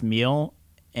last meal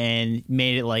and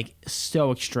made it like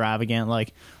so extravagant.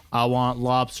 Like, I want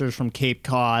lobsters from Cape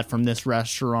Cod from this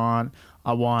restaurant.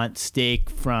 I want steak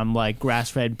from like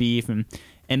grass-fed beef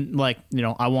and like, you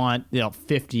know, I want, you know,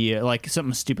 50, like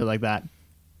something stupid like that.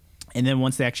 And then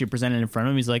once they actually present it in front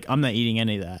of him, he's like, I'm not eating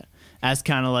any of that. As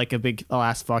kind of like a big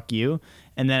last fuck you.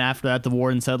 And then after that, the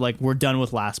warden said, like, we're done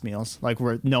with last meals. Like,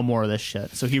 we're no more of this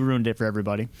shit. So he ruined it for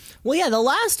everybody. Well, yeah, the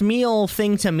last meal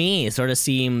thing to me sort of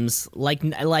seems like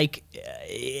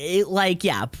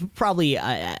yeah, probably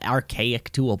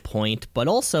archaic to a point, but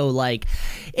also like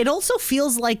it also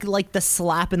feels like the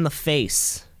slap in the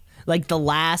face, like the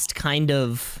last kind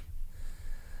of.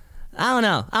 I don't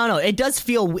know. It does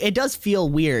feel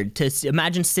weird to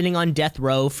imagine sitting on death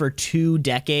row for 2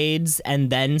 decades and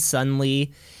then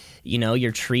suddenly, you know,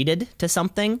 you're treated to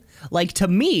something. Like, to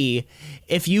me,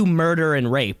 if you murder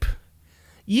and rape,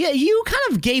 you kind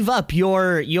of gave up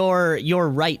your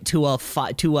right to a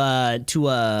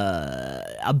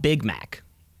Big Mac.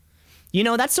 You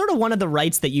know, that's sort of one of the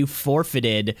rights that you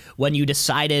forfeited when you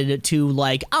decided to,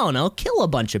 like, I don't know, kill a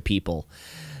bunch of people.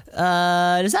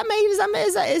 Does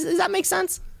that make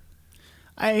sense?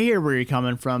 I hear where you're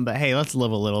coming from, but hey, let's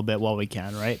live a little bit while we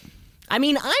can, right? I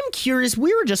mean, I'm curious.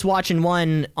 We were just watching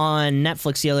one on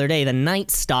Netflix the other day, The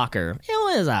Night Stalker.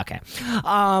 It was okay.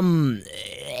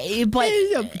 But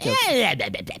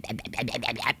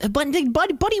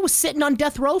he was sitting on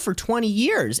death row for 20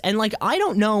 years. And, like, I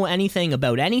don't know anything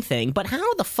about anything, but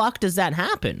how the fuck does that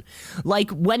happen?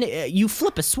 Like, when you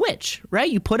flip a switch,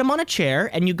 right? You put him on a chair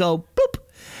and you go, boop.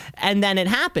 And then it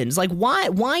happens. Like,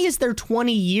 why is there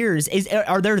 20 years?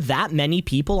 Are there that many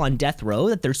people on death row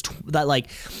that that like,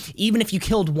 even if you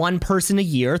killed one person a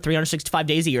year, 365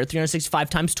 days a year, 365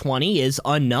 times 20 is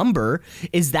a number.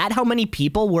 Is that how many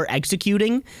people were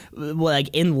executing, like,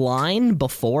 in line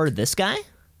before this guy?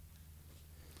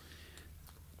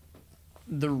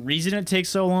 The reason it takes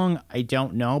so long, I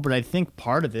don't know, but I think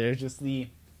part of it is just the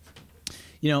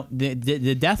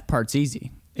death part's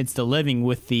easy. It's the living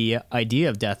with the idea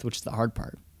of death, which is the hard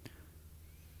part,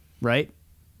 right?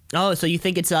 Oh, so you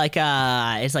think it's like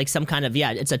some kind of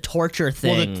it's a torture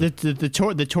thing. Well,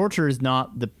 the torture is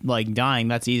not the like dying.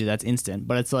 That's easy. That's instant.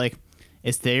 But it's like,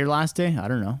 is today your last day? I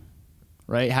don't know,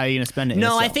 right? How are you gonna spend it?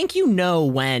 No, I think you know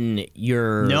when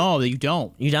you're. No, you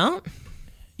don't. You don't.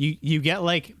 You get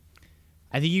like,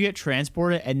 I think you get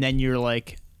transported, and then you're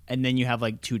like, and then you have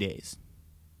like 2 days.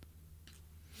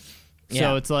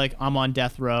 So it's like, I'm on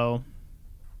death row.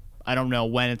 I don't know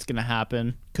when it's going to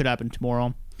happen. Could happen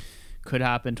tomorrow. Could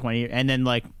happen 20 years. And then,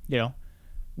 like, you know,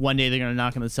 one day they're going to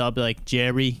knock on the cell and be like,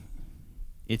 Jerry,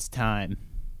 it's time.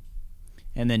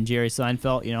 And then Jerry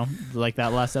Seinfeld, you know, like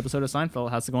that last episode of Seinfeld,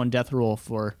 has to go on death row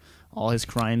for all his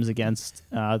crimes against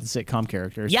the sitcom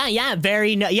characters.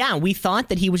 Yeah, we thought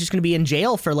that he was just going to be in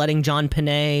jail for letting John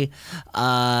Panay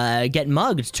get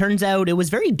mugged. Turns out it was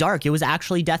very dark. It was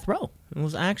actually death row.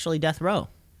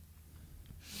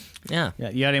 Yeah.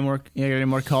 You got any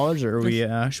more callers, or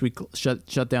should we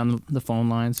shut down the phone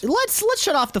lines? Let's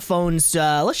shut off the phones.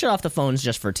 Let's shut off the phones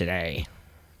just for today.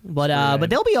 But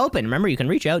they'll be open. Remember, you can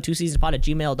reach out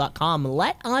twoseasonspod@gmail.com.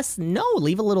 Let us know.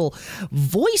 Leave a little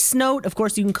voice note. Of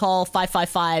course, you can call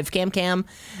 555-CAM-CAM,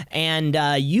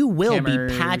 and you will be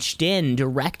patched in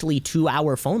directly to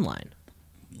our phone line.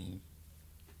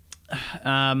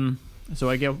 So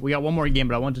we got one more game,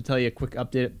 but I wanted to tell you a quick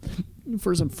update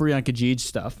for some free on Kijiji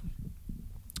stuff.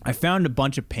 I found a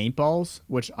bunch of paintballs,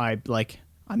 which I'm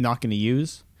not going to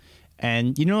use.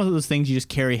 And you know those things you just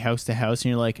carry house to house,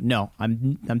 and you're like, no,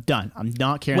 I'm done. I'm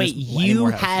not carrying. Wait, you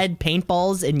had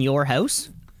paintballs in your house?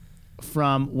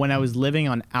 From when I was living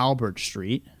on Albert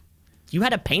Street. You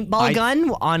had a paintball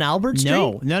gun on Albert Street?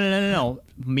 No.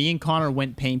 Me and Connor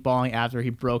went paintballing after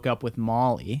he broke up with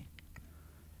Molly.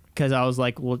 Because I was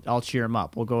like, well, I'll cheer him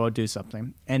up. We'll go out do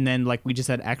something. And then, like, we just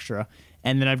had extra.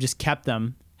 And then I've just kept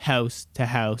them house to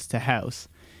house to house.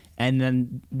 And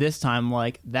then this time,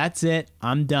 like, that's it.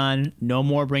 I'm done. No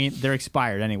more bringing. They're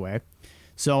expired anyway.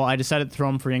 So I decided to throw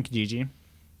them free on Kijiji.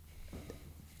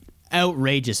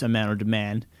 Outrageous amount of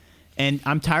demand. And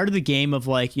I'm tired of the game of,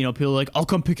 like, you know, people are like, I'll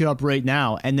come pick it up right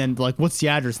now. And then, like, what's the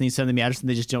address? And you send them the address and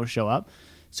they just don't show up.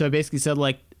 So I basically said,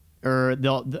 like, or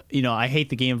they'll, you know, I hate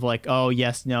the game of like, oh,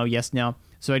 yes, no.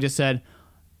 So I just said,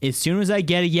 as soon as I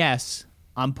get a yes,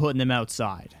 I'm putting them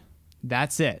outside.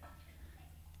 That's it.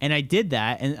 And I did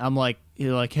that, and I'm like,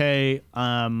 you're like, hey,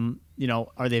 you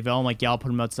know, are they available? I'm like, yeah, I'll put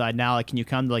them outside now. Like, can you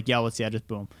come? They're like, yeah, let's see. I just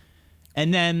boom.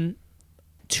 And then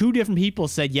 2 different people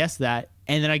said yes to that,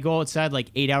 and then I go outside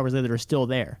like 8 hours later, they're still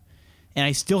there. And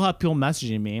I still have people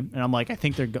messaging me, and I'm like, I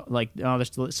think they're they're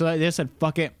still. So they said,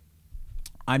 fuck it.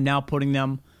 I'm now putting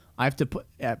them. I have to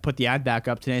put the ad back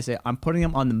up today and say, I'm putting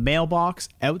them on the mailbox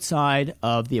outside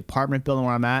of the apartment building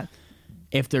where I'm at.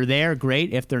 If they're there,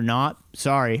 great. If they're not,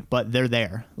 sorry, but they're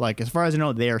there. Like, as far as I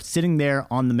know, they are sitting there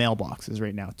on the mailboxes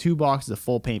right now. 2 boxes of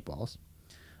full paintballs.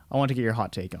 I want to get your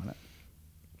hot take on it.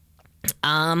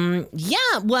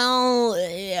 Yeah, well,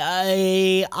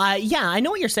 I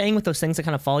know what you're saying with those things that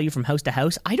kind of follow you from house to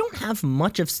house. I don't have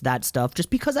much of that stuff just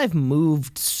because I've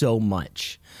moved so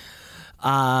much.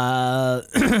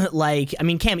 Like, I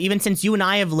mean, Cam, even since you and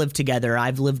I have lived together,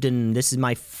 this is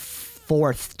my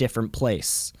 4th different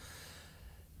place.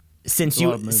 Since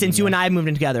you and I moved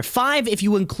in together. 5 if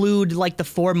you include like the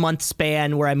 4-month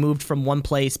span where I moved from one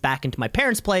place back into my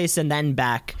parents' place and then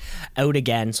back out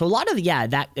again. So a lot of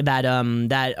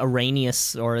that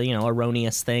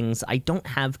erroneous things I don't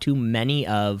have too many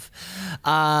of.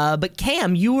 But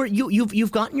Cam,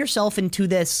 you've gotten yourself into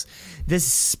this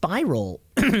spiral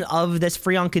of this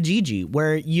free on Kijiji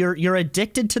where you're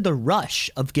addicted to the rush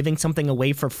of giving something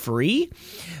away for free,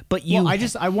 but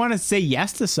I want to say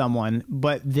yes to someone,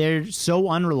 but they're so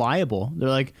unreliable. They're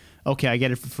like, okay, I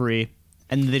get it for free,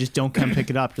 and they just don't come pick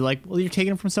it up. You're like, well, you're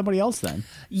taking it from somebody else then.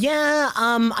 Yeah,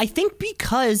 I think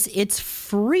because it's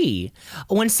free.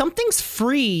 When something's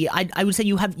free, I would say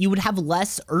you would have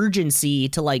less urgency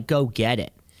to like go get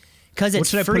it because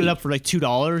it's free. What should I put it up for, like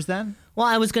 $2 then? Well,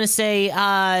 I was going to say,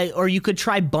 or you could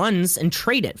try buns and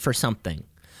trade it for something.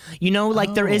 You know,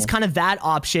 like there is kind of that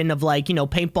option of like, you know,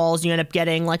 paintballs, you end up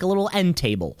getting like a little end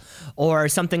table or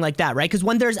something like that, right? Because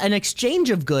when there's an exchange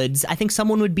of goods, I think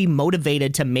someone would be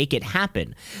motivated to make it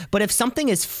happen. But if something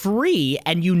is free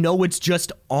and you know it's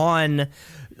just on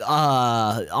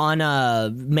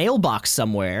a mailbox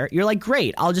somewhere, you're like,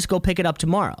 great, I'll just go pick it up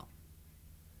tomorrow.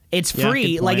 It's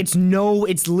free. Like it's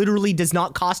literally does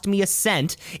not cost me a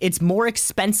cent. It's more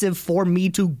expensive for me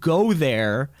to go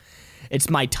there. It's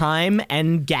my time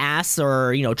and gas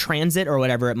or, you know, transit or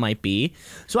whatever it might be.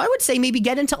 So I would say maybe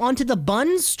get onto the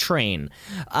buns train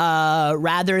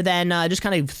rather than just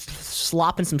kind of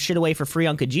slopping some shit away for free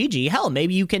on Kijiji. Hell,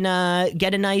 maybe you can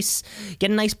get a nice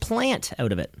plant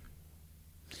out of it.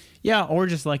 Yeah, or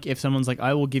just like if someone's like,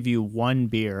 I will give you 1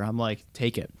 beer, I'm like,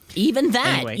 take it. Even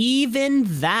that,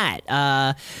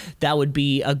 that would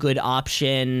be a good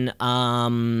option.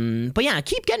 But yeah,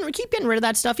 keep getting rid of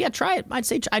that stuff. Yeah, try it. I'd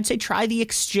say try the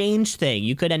exchange thing.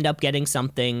 You could end up getting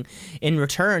something in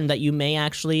return that you may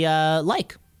actually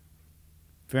like.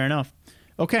 Fair enough.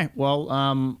 Okay,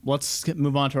 well, let's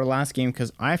move on to our last game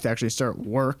because I have to actually start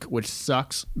work, which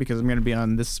sucks because I'm going to be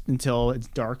on this until it's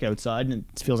dark outside and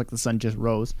it feels like the sun just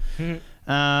rose.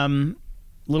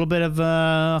 Little bit of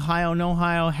Ohio, no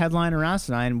Ohio headline or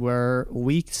asinine where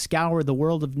we scour the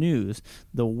world of news,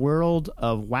 the world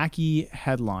of wacky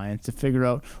headlines to figure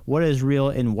out what is real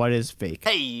and what is fake.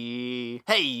 Hey,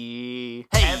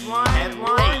 headline,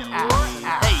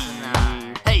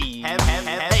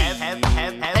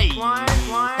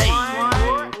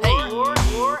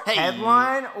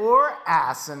 Headline or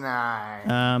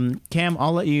asinine? Cam,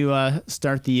 I'll let you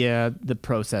start the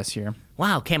process here.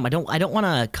 Wow, Cam, I don't want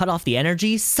to cut off the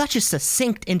energy. Such a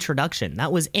succinct introduction.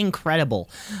 That was incredible.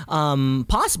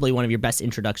 Possibly one of your best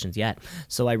introductions yet.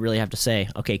 So I really have to say,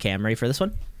 okay, Cam, ready for this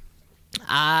one?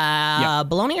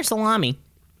 Bologna or salami?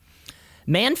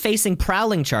 Man facing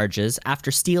prowling charges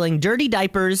after stealing dirty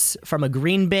diapers from a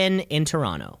green bin in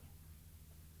Toronto.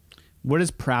 What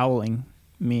does prowling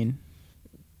mean?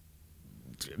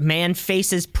 Man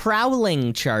faces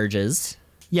prowling charges.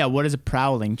 Yeah, what is a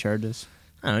prowling charges?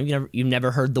 I don't know. You've never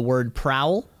heard the word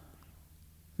prowl?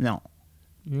 No.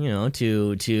 You know,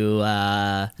 to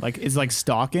like it's like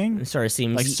stalking. It sort of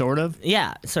seems like sort of.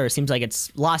 Yeah, it sort of seems like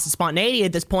it's lost its spontaneity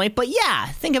at this point. But yeah,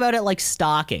 think about it like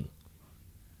stalking.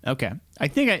 Okay, I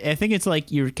think it's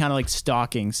like you're kind of like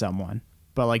stalking someone,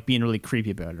 but like being really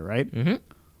creepy about it, right? Mm-hmm.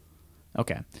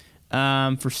 Okay.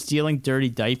 For stealing dirty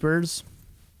diapers.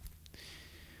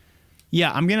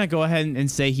 Yeah, I'm going to go ahead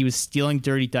and say he was stealing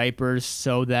dirty diapers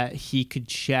so that he could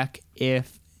check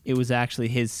if it was actually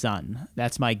his son.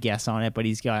 That's my guess on it, but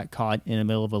he's got caught in the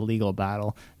middle of a legal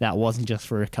battle. That wasn't just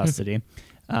for custody.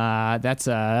 That's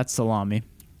salami.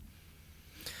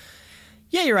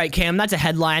 Yeah, you're right, Cam. That's a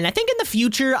headline. I think in the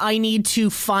future I need to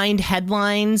find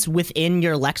headlines within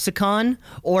your lexicon,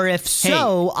 or if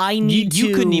so, I need to.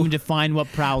 You couldn't even define what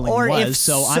prowling or was, if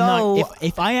so I'm not.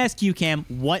 If I ask you, Cam,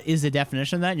 what is the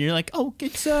definition of that, and you're like, oh,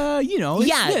 it's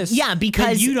it's this. Yeah,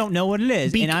 because then you don't know what it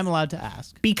is, and I'm allowed to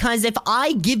ask. Because if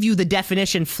I give you the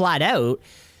definition flat out,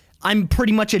 I'm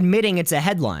pretty much admitting it's a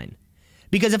headline.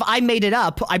 Because if I made it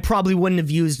up, I probably wouldn't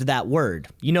have used that word.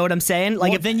 You know what I'm saying?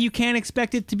 Like, then you can't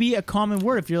expect it to be a common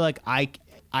word. If you're like,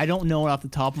 I don't know it off the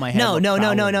top of my head. No, what no,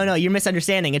 no, no, prowling no, is. no. You're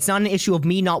misunderstanding. It's not an issue of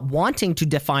me not wanting to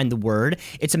define the word.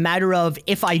 It's a matter of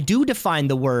if I do define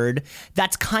the word,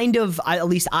 that's kind of, at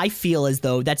least I feel as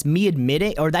though that's me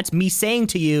admitting, or that's me saying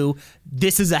to you,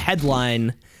 this is a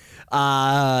headline.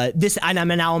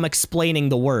 And I'm explaining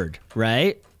the word,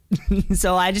 right?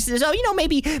 So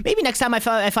maybe next time if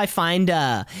I find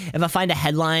a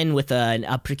headline with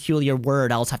a peculiar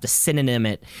word, I'll just have to synonym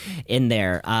it in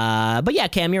there. But yeah,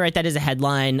 Cam, you're right. That is a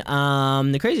headline.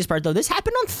 The craziest part though, this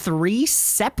happened on 3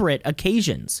 separate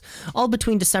occasions, all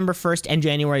between December 1st and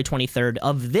January 23rd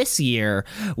of this year,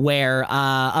 where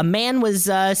a man was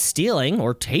stealing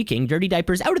or taking dirty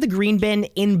diapers out of the green bin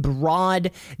in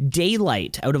broad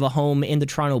daylight out of a home in the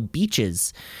Toronto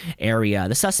Beaches area.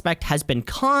 The suspect has been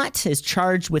caught, is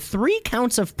charged with 3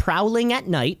 counts of prowling at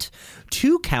night,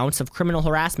 2 counts of criminal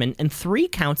harassment, and 3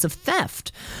 counts of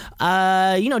theft.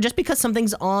 Just because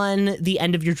something's on the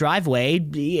end of your driveway,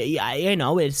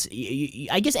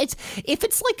 I guess if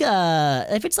it's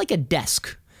like a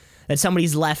desk that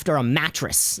somebody's left, or a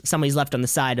mattress somebody's left on the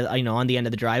side of, on the end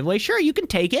of the driveway, sure, you can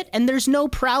take it, and there's no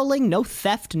prowling, no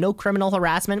theft, no criminal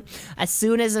harassment. As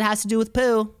soon as it has to do with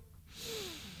poo,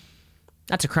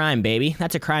 that's a crime, baby.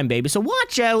 That's a crime, baby. So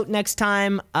watch out next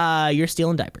time you're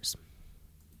stealing diapers.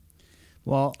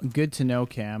 Well, good to know,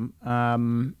 Cam.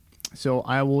 So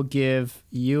I will give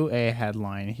you a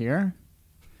headline here.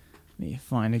 Let me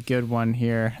find a good one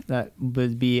here that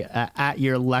would be at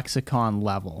your lexicon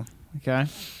level. Okay.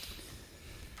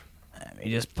 Let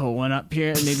me just pull one up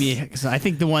here. Maybe, because I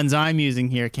think the ones I'm using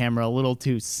here, Cam, are a little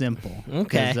too simple.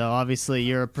 Okay. Because obviously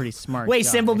you're a pretty smart Wait, guy.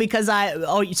 simple because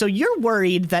so you're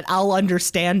worried that I'll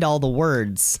understand all the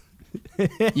words.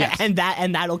 Yes. and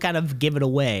that'll kind of give it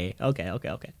away. Okay. All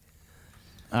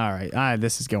right.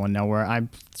 This is going nowhere. I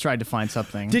tried to find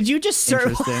something. Did you just search?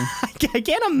 Interesting. I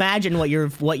can't imagine what you're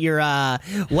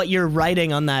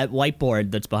writing on that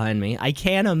whiteboard that's behind me. I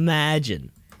can't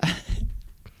imagine.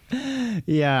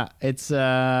 Yeah,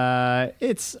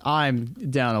 I'm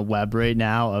down a web right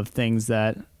now of things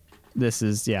that this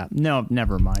is, no,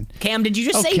 never mind. Cam, did you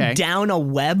just say down a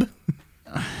web?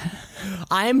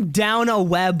 I'm down a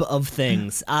web of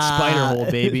things. Spider hole,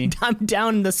 baby. I'm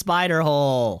down the spider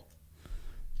hole.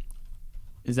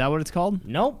 Is that what it's called?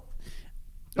 Nope.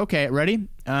 Okay, ready?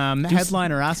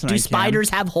 Headline or asinine. Do spiders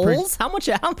have holes? How much?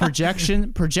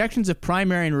 Projections of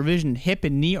primary and revision hip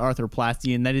and knee arthroplasty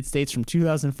in the United States from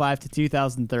 2005 to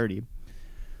 2030.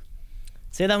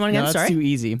 Say that one again. No, that's sorry. too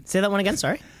easy. Say that one again.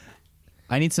 Sorry.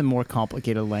 I need some more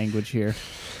complicated language here.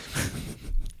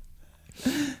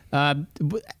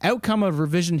 Outcome of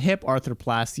revision hip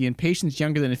arthroplasty in patients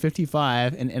younger than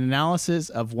 55, and an analysis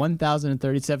of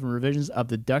 1,037 revisions of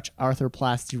the Dutch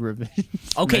arthroplasty revision.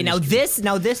 Okay, now this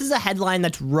is a headline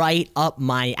that's right up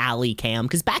my alley, Cam,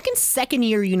 because back in second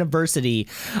year university,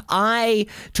 I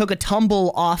took a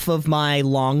tumble off of my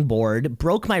longboard,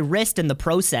 broke my wrist in the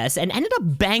process, and ended up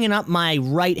banging up my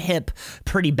right hip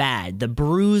pretty bad. The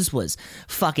bruise was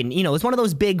fucking, it was one of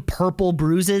those big purple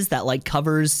bruises that like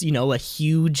covers, a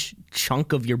huge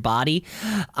chunk of your body.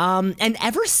 And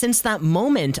ever since that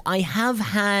moment, I have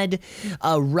had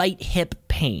a right hip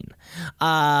pain.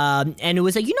 And it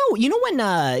was like, when,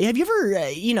 have you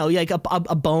ever, like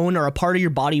a bone or a part of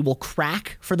your body will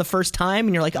crack for the first time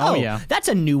and you're like, oh yeah, that's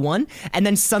a new one. And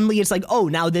then suddenly it's like, oh,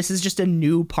 now this is just a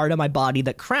new part of my body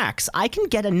that cracks. I can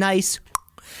get a nice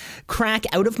crack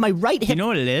out of my right hip. You know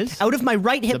what it is? Out of my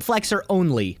right hip flexor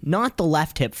only, not the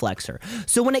left hip flexor.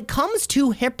 So when it comes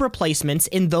to hip replacements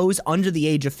in those under the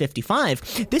age of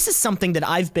 55, this is something that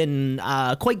I've been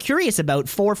quite curious about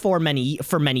for many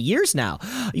years now.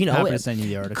 Happy to send you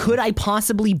the article. Could I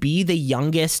possibly be the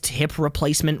youngest hip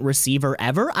replacement receiver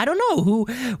ever? I don't know.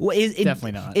 Who is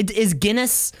definitely not. Is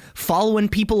Guinness following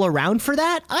people around for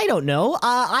that? I don't know.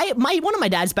 One of my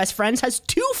dad's best friends has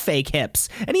 2 fake hips,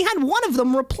 and he had one of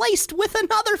them replaced with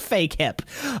another fake hip.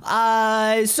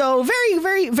 So very,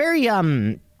 very, very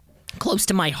close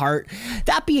to my heart.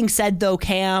 That being said, though,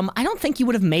 Cam, I don't think you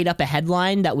would have made up a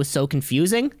headline that was so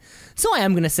confusing. So I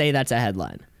am going to say that's a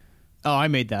headline. Oh, I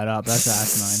made that up. That's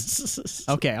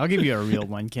asinine. Okay, I'll give you a real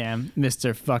one, Cam.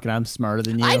 Mr. Fucking I'm smarter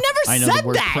than you. I never said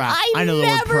that. I know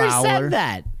never the word prowler. Said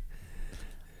that.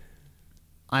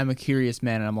 I'm a curious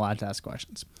man and I'm allowed to ask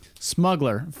questions.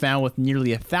 Smuggler found with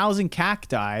nearly 1,000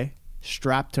 cacti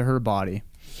strapped to her body.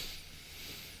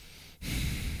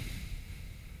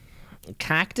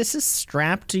 Cactuses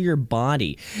strapped to your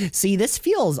body. See, this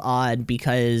feels odd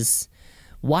because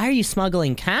why are you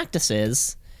smuggling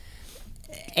cactuses?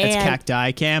 It's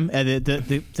cacti, Cam.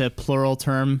 The plural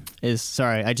term is,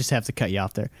 sorry, I just have to cut you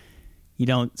off there. You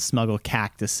don't smuggle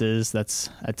cactuses. That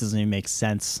doesn't even make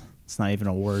sense. It's not even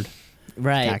a word.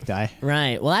 Right. Cacti.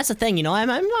 Right. Well, that's the thing. You know,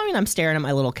 I'm staring at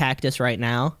my little cactus right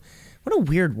now. What a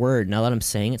weird word now that I'm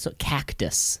saying it. So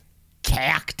cactus.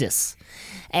 Cactus.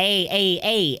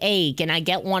 Hey, can I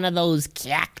get one of those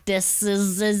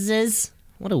cactuses?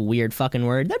 What a weird fucking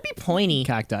word. That'd be pointy.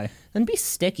 Cacti. That'd be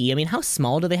sticky. I mean, how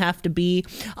small do they have to be?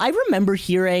 I remember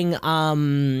hearing,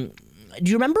 do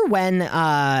you remember when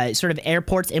sort of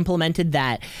airports implemented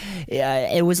that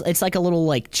it's like a little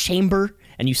like chamber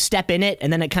and you step in it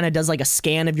and then it kind of does like a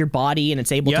scan of your body and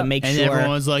it's able to make and sure.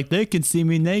 everyone's like, they can see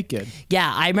me naked.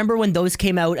 Yeah, I remember when those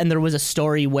came out and there was a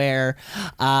story where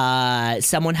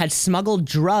someone had smuggled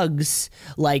drugs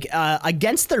like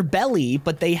against their belly,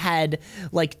 but they had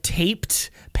like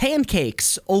taped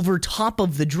pancakes over top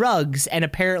of the drugs, and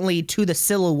apparently to the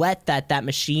silhouette that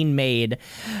machine made,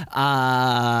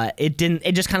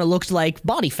 it just kind of looked like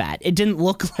body fat. It didn't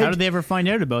look like. How did they ever find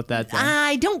out about that then?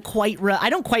 I don't quite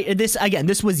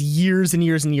this was years and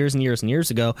years and years and years and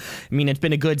years ago. I mean, it's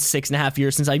been a good 6.5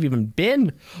 years since I've even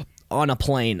been on a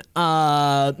plane. So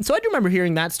I do remember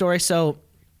hearing that story. So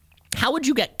how would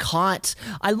you get caught?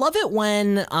 I love it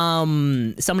when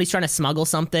somebody's trying to smuggle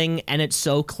something and it's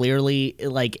so clearly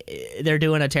like they're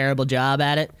doing a terrible job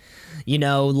at it. You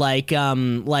know, like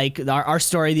our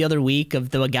story the other week of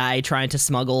the guy trying to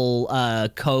smuggle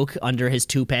coke under his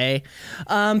toupee.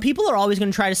 People are always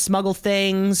going to try to smuggle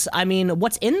things. I mean,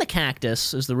 what's in the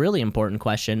cactus is the really important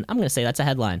question. I'm going to say that's a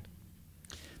headline.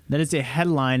 That is a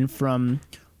headline from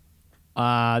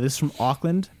this is from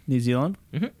Auckland, New Zealand.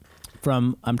 Mm-hmm.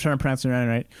 From, I'm trying to pronounce it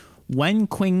right, Wen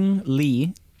Qing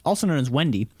Lee, also known as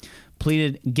Wendy,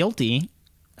 pleaded guilty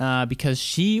because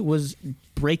she was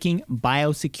breaking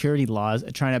biosecurity laws,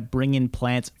 trying to bring in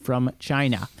plants from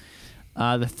China.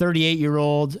 The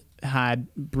 38-year-old had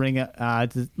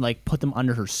put them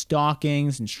under her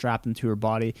stockings and strapped them to her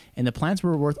body, and the plants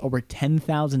were worth over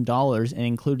 $10,000 and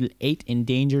included 8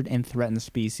 endangered and threatened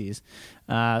species.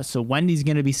 So Wendy's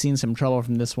going to be seeing some trouble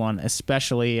from this one,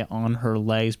 especially on her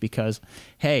legs, because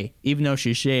hey, even though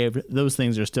she's shaved, those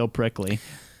things are still prickly.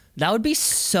 That would be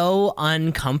so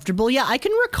uncomfortable. Yeah, I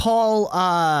can recall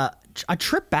a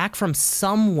trip back from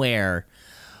somewhere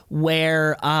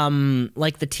where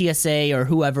like the TSA or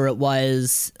whoever it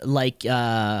was like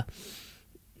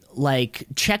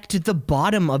checked the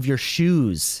bottom of your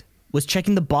shoes, was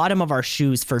checking the bottom of our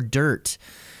shoes for dirt.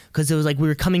 Because it was like we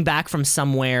were coming back from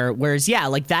somewhere, whereas, yeah,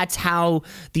 like that's how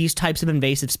these types of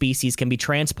invasive species can be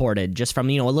transported, just from,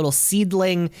 you know, a little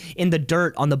seedling in the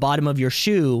dirt on the bottom of your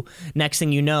shoe. Next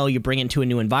thing you know, you bring it to a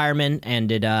new environment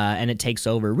and it takes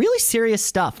over. Really serious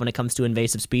stuff when it comes to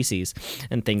invasive species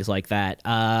and things like that.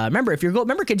 Remember,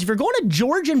 kids, if you're going to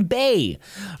Georgian Bay,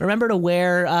 remember to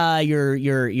wear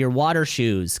your water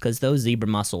shoes, because those zebra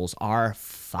mussels are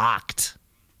fucked.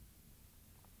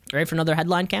 Ready for another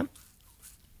headline, Cam?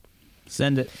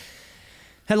 Send it.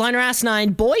 Headliner Ask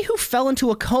 9, boy who fell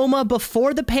into a coma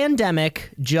before the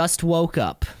pandemic just woke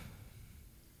up.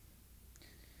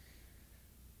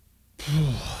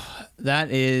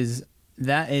 That is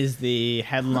the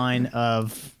headline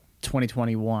of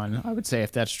 2021, I would say,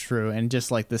 if that's true, and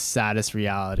just like the saddest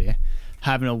reality.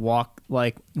 Having to walk,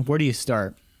 like, where do you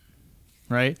start?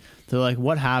 Right? They're like,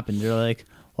 what happened? They're like,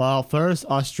 well, first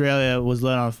Australia was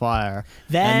lit on fire,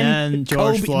 and then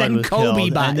George Floyd was killed,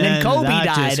 and then Kobe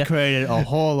died. Just created a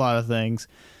whole lot of things.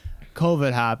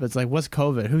 COVID happened. It's like, what's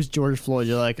COVID? Who's George Floyd?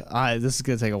 You're like, this is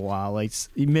gonna take a while. Like,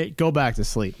 go back to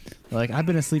sleep. They're like, I've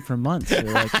been asleep for months. You're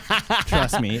like,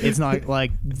 trust me, it's not like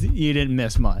you didn't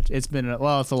miss much. It's been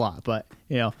it's a lot, but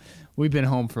you know, we've been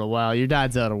home for a while. Your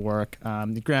dad's out of work. Your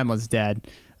grandma's dead.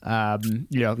 You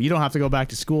know, you don't have to go back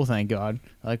to school, thank God.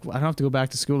 Like, I don't have to go back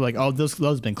to school. Like, oh, those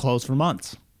have been closed for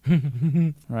months.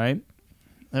 Right?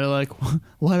 They're like,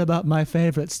 what about my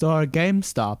favorite store,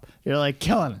 GameStop? You're like,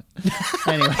 killing it.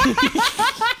 Anyway.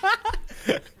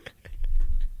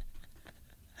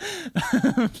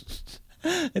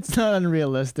 It's not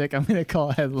unrealistic. I'm going to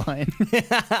call a headline.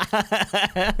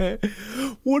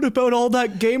 What about all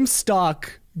that GameStop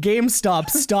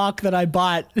stock that I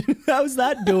bought? How's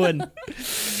that doing?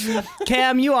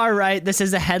 Cam, you are right. This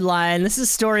is a headline. This is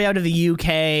a story out of the UK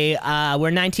where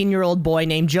a 19-year-old boy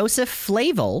named Joseph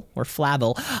Flavel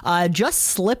just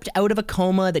slipped out of a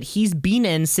coma that he's been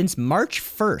in since March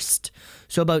 1st.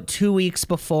 So about 2 weeks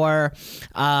before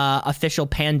official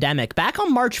pandemic. Back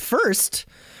on March 1st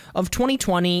of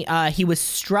 2020, he was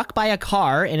struck by a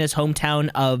car in his hometown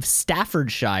of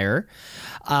Staffordshire.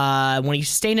 when he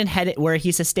sustained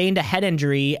a head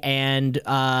injury and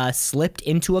slipped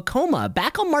into a coma.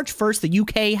 Back on March 1st, the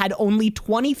UK had only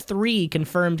 23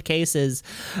 confirmed cases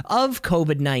of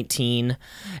COVID-19,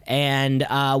 and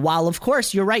while of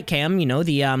course you're right, Cam,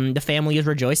 the family is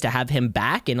rejoiced to have him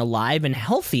back and alive and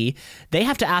healthy, they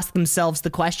have to ask themselves the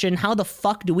question, how the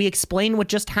fuck do we explain what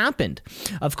just happened?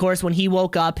 Of course, when he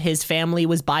woke up, his family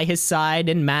was by his side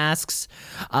in masks.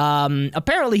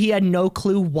 Apparently he had no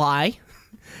clue why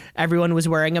everyone was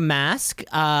wearing a mask,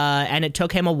 and it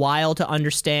took him a while to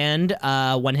understand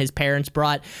when his parents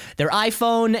brought their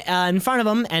iPhone in front of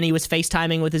him and he was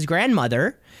FaceTiming with his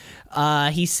grandmother.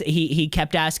 He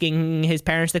kept asking his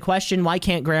parents the question, why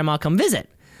can't grandma come visit?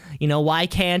 Why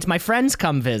can't my friends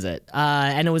come visit?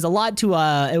 And it was a lot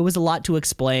to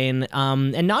explain.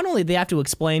 And not only did they have to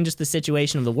explain just the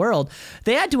situation of the world,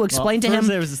 they had to explain to him.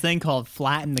 There was this thing called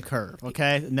flatten the curve,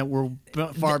 okay? And that we're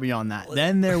far beyond that.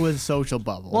 Then there was social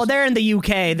bubbles. Well, they're in the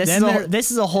UK.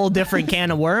 This is a whole different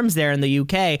can of worms there in the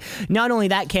UK. Not only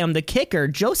that, Cam, the kicker,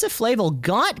 Joseph Flavel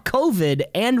got COVID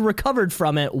and recovered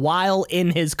from it while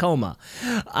in his coma,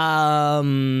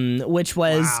 which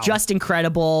was just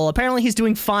incredible. Apparently, he's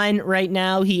doing fine right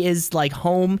now. He is like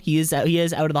home. He is out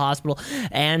of the hospital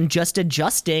and just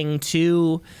adjusting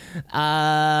to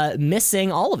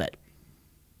missing all of it.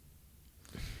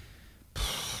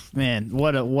 Man,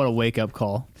 what a wake up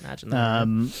call. Imagine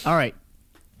that. All right,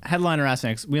 headliner ass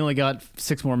next. We only got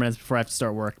 6 more minutes before I have to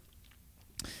start work.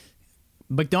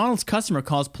 McDonald's customer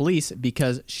calls police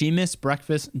because she missed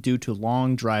breakfast due to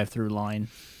long drive-through line.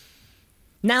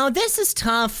 Now, this is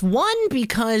tough. One,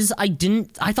 because I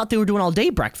thought they were doing all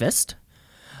day breakfast.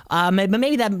 But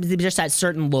maybe that just at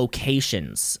certain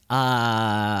locations.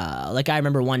 Like I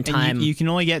remember one time. You can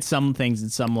only get some things in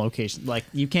some locations. Like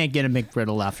you can't get a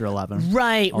McGriddle after 11.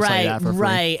 Right.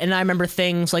 And I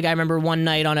remember one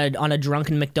night on a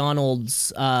drunken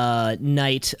McDonald's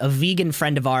night, a vegan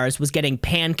friend of ours was getting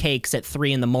pancakes at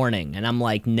 3 a.m, and I'm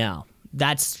like, no.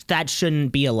 That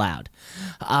shouldn't be allowed.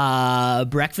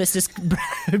 Breakfast is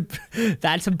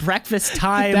that's a breakfast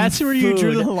time. That's where you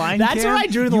drew the line. That's where I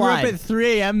drew the line. You were up at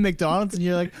 3 a.m. McDonald's and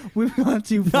you're like, we've gone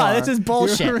too far. No, this is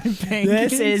bullshit.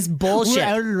 This is bullshit. We're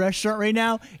out at a restaurant right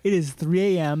now. It is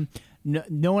 3 a.m.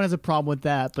 No one has a problem with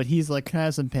that. But he's like, can I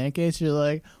have some pancakes? You're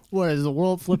like, what is the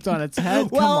world flipped on its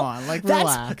head? Well, come on, like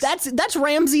relax. That's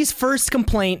Ramsey's first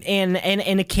complaint in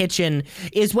a kitchen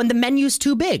is when the menu's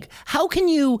too big. How can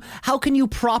you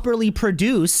properly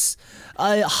produce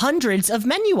hundreds of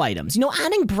menu items?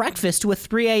 Adding breakfast to a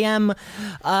 3 a.m.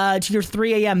 To your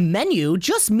 3 a.m. menu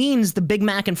just means the Big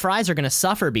Mac and fries are going to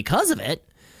suffer because of it.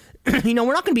 We're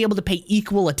not going to be able to pay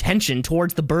equal attention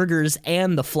towards the burgers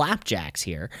and the flapjacks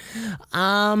here.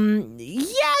 Yeah,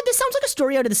 this sounds like a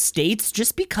story out of the States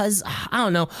just because, I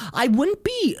don't know, I wouldn't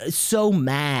be so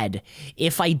mad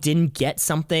if I didn't get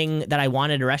something that I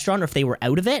wanted at a restaurant or if they were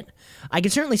out of it. I can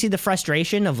certainly see the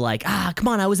frustration of like, come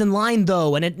on, I was in line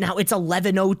though, and now it's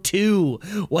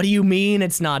 11:02. What do you mean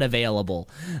it's not available?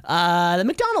 The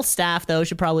McDonald's staff though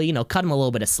should probably, cut them a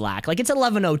little bit of slack. Like it's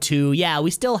 11:02. Yeah, we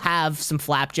still have some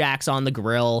flapjacks on the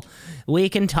grill. We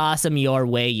can toss them your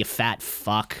way, you fat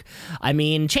fuck. I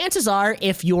mean, chances are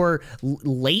if you're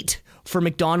late for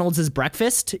McDonald's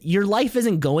breakfast, your life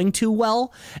isn't going too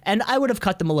well, and I would have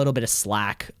cut them a little bit of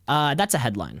slack. That's a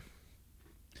headline.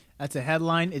 That's a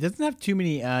headline. It doesn't have too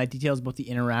many details about the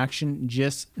interaction,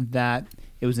 just that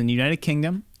it was in the United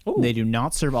Kingdom. Ooh. They do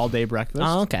not serve all-day breakfast.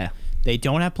 Oh, okay. They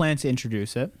don't have plans to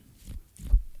introduce it.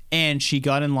 And she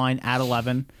got in line at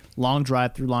 11, long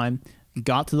drive-through line,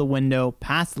 got to the window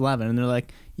past 11, and they're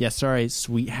like, yeah, sorry,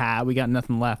 sweet hat, we got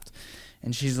nothing left.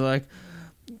 And she's like,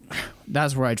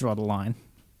 that's where I draw the line.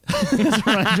 That's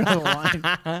where I draw the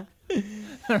line.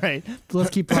 All right, let's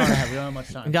keep plowing ahead. We don't have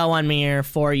much time. Go on me here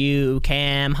for you,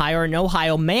 Cam. Higher in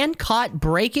Ohio, man caught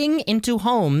breaking into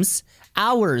homes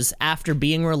hours after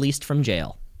being released from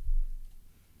jail.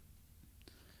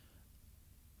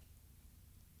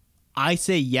 I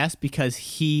say yes because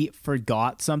he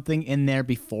forgot something in there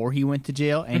before he went to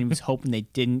jail, and he was hoping they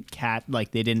didn't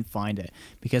find it.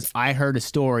 Because I heard a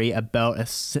story about a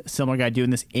similar guy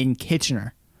doing this in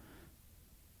Kitchener.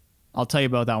 I'll tell you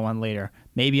about that one later.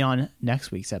 Maybe on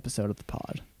next week's episode of the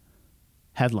pod.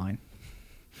 Headline.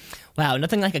 Wow,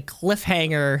 nothing like a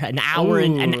cliffhanger an hour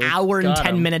and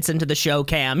 10 minutes into the show,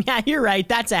 Cam. Yeah, you're right.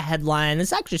 That's a headline.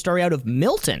 It's actually a story out of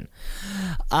Milton,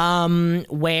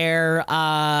 where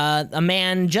a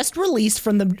man just released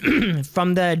from the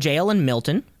from the jail in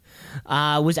Milton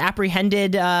was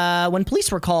apprehended when police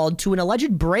were called to an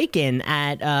alleged break-in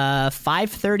at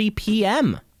 5:30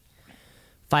 p.m.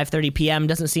 5:30 p.m.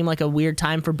 doesn't seem like a weird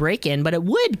time for break-in, but it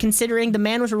would, considering the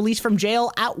man was released from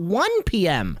jail at 1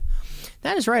 p.m.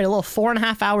 That is right, a little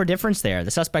 4.5 hour difference there. The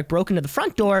suspect broke into the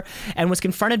front door and was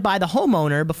confronted by the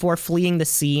homeowner before fleeing the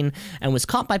scene and was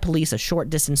caught by police a short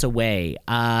distance away.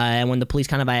 And when the police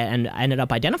kind of ended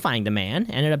up identifying the man,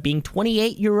 ended up being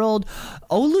 28-year-old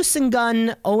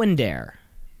Olusegun Owendare.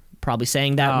 Probably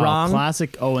saying that wrong.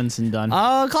 Classic Owenson Dunn.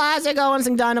 Oh, classic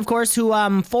Owenson Dunn, of course, who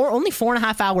only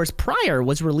 4.5 hours prior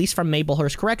was released from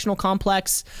Maplehurst Correctional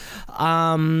Complex,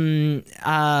 and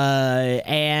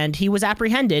he was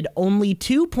apprehended only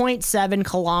 2.7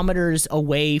 kilometers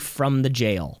away from the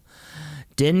jail.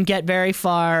 Didn't get very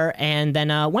far, and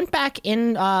then went back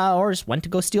in, or just went to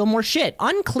go steal more shit.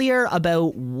 Unclear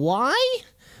about why.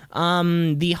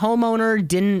 The homeowner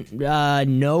didn't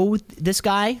know this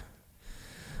guy.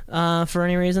 For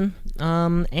any reason.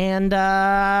 Yeah,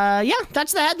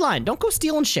 that's the headline. Don't go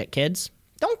stealing shit, kids.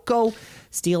 Don't go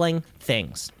stealing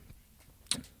things.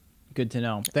 Good to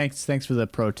know. Thanks for the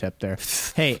pro tip there.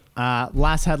 Hey,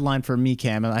 last headline for me,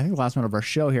 Cam, and I think the last one of our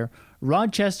show here.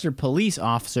 Rochester police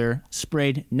officer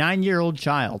sprayed 9-year-old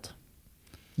child,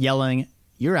 yelling,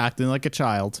 "You're acting like a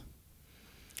child."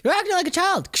 You're acting like a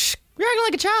child. You're acting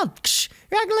like a child.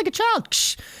 You're acting like a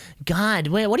child. God,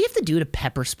 wait, what do you have to do to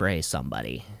pepper spray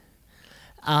somebody?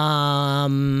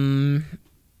 Yeah,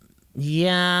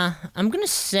 I'm gonna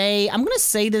say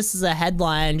this is a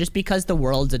headline just because the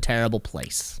world's a terrible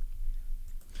place.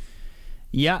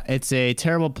 Yeah, it's a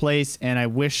terrible place, and I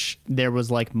wish there was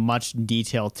like much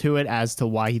detail to it as to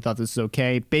why he thought this was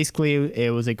okay. Basically, it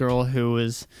was a girl who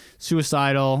was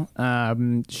suicidal.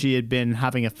 She had been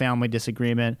having a family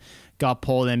disagreement, got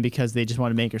pulled in because they just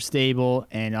wanted to make her stable,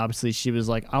 and obviously she was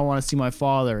like, "I want to see my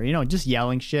father," just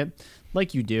yelling shit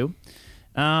like you do.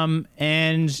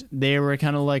 And they were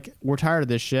kind of like, "We're tired of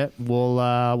this shit.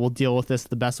 We'll deal with this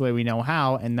the best way we know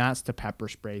how, and that's to pepper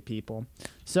spray people."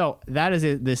 So that is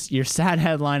it. Your sad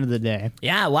headline of the day.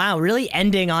 Yeah, wow, really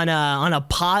ending on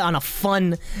a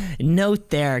fun note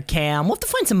there, Cam. We'll have to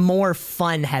find some more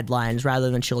fun headlines rather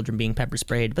than children being pepper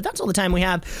sprayed. But that's all the time we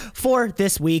have for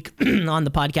this week on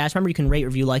the podcast. Remember, you can rate,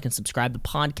 review, like, and subscribe. The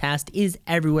podcast is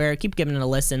everywhere. Keep giving it a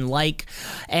listen,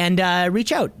 and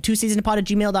reach out to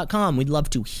seasonapod@gmail.com. We'd love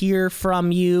to hear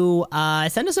from you.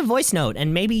 Send us a voice note,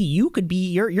 and maybe you could be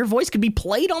your voice could be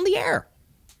played on the air.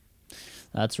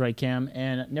 That's right, Cam.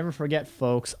 And never forget,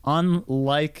 folks,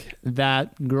 unlike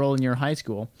that girl in your high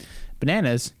school,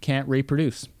 bananas can't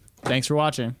reproduce. Thanks for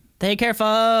watching. Take care,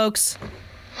 folks.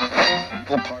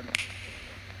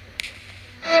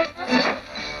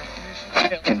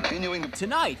 Continuing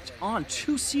tonight on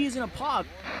Two C's in a Pod.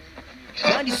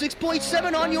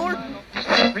 96.7 on your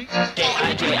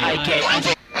J-I-J-I-K.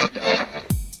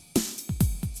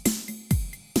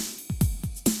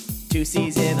 Two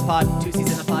C's in a pod, 2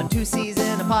 C's in a pod, 2 C's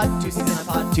in a pod, 2 C's in a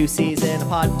pod, 2 C's in a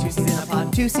pod, 2 C's in a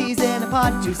pod, 2 C's in a pod,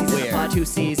 2 C's in a pod, 2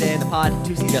 C's in a pod,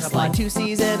 2 C's just like 2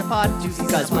 C's in a pod, 2 C's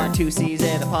because we're 2 C's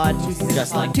in a pod,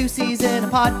 just like 2 C's in a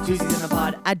pod, 2 C's in a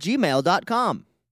pod at gmail.com.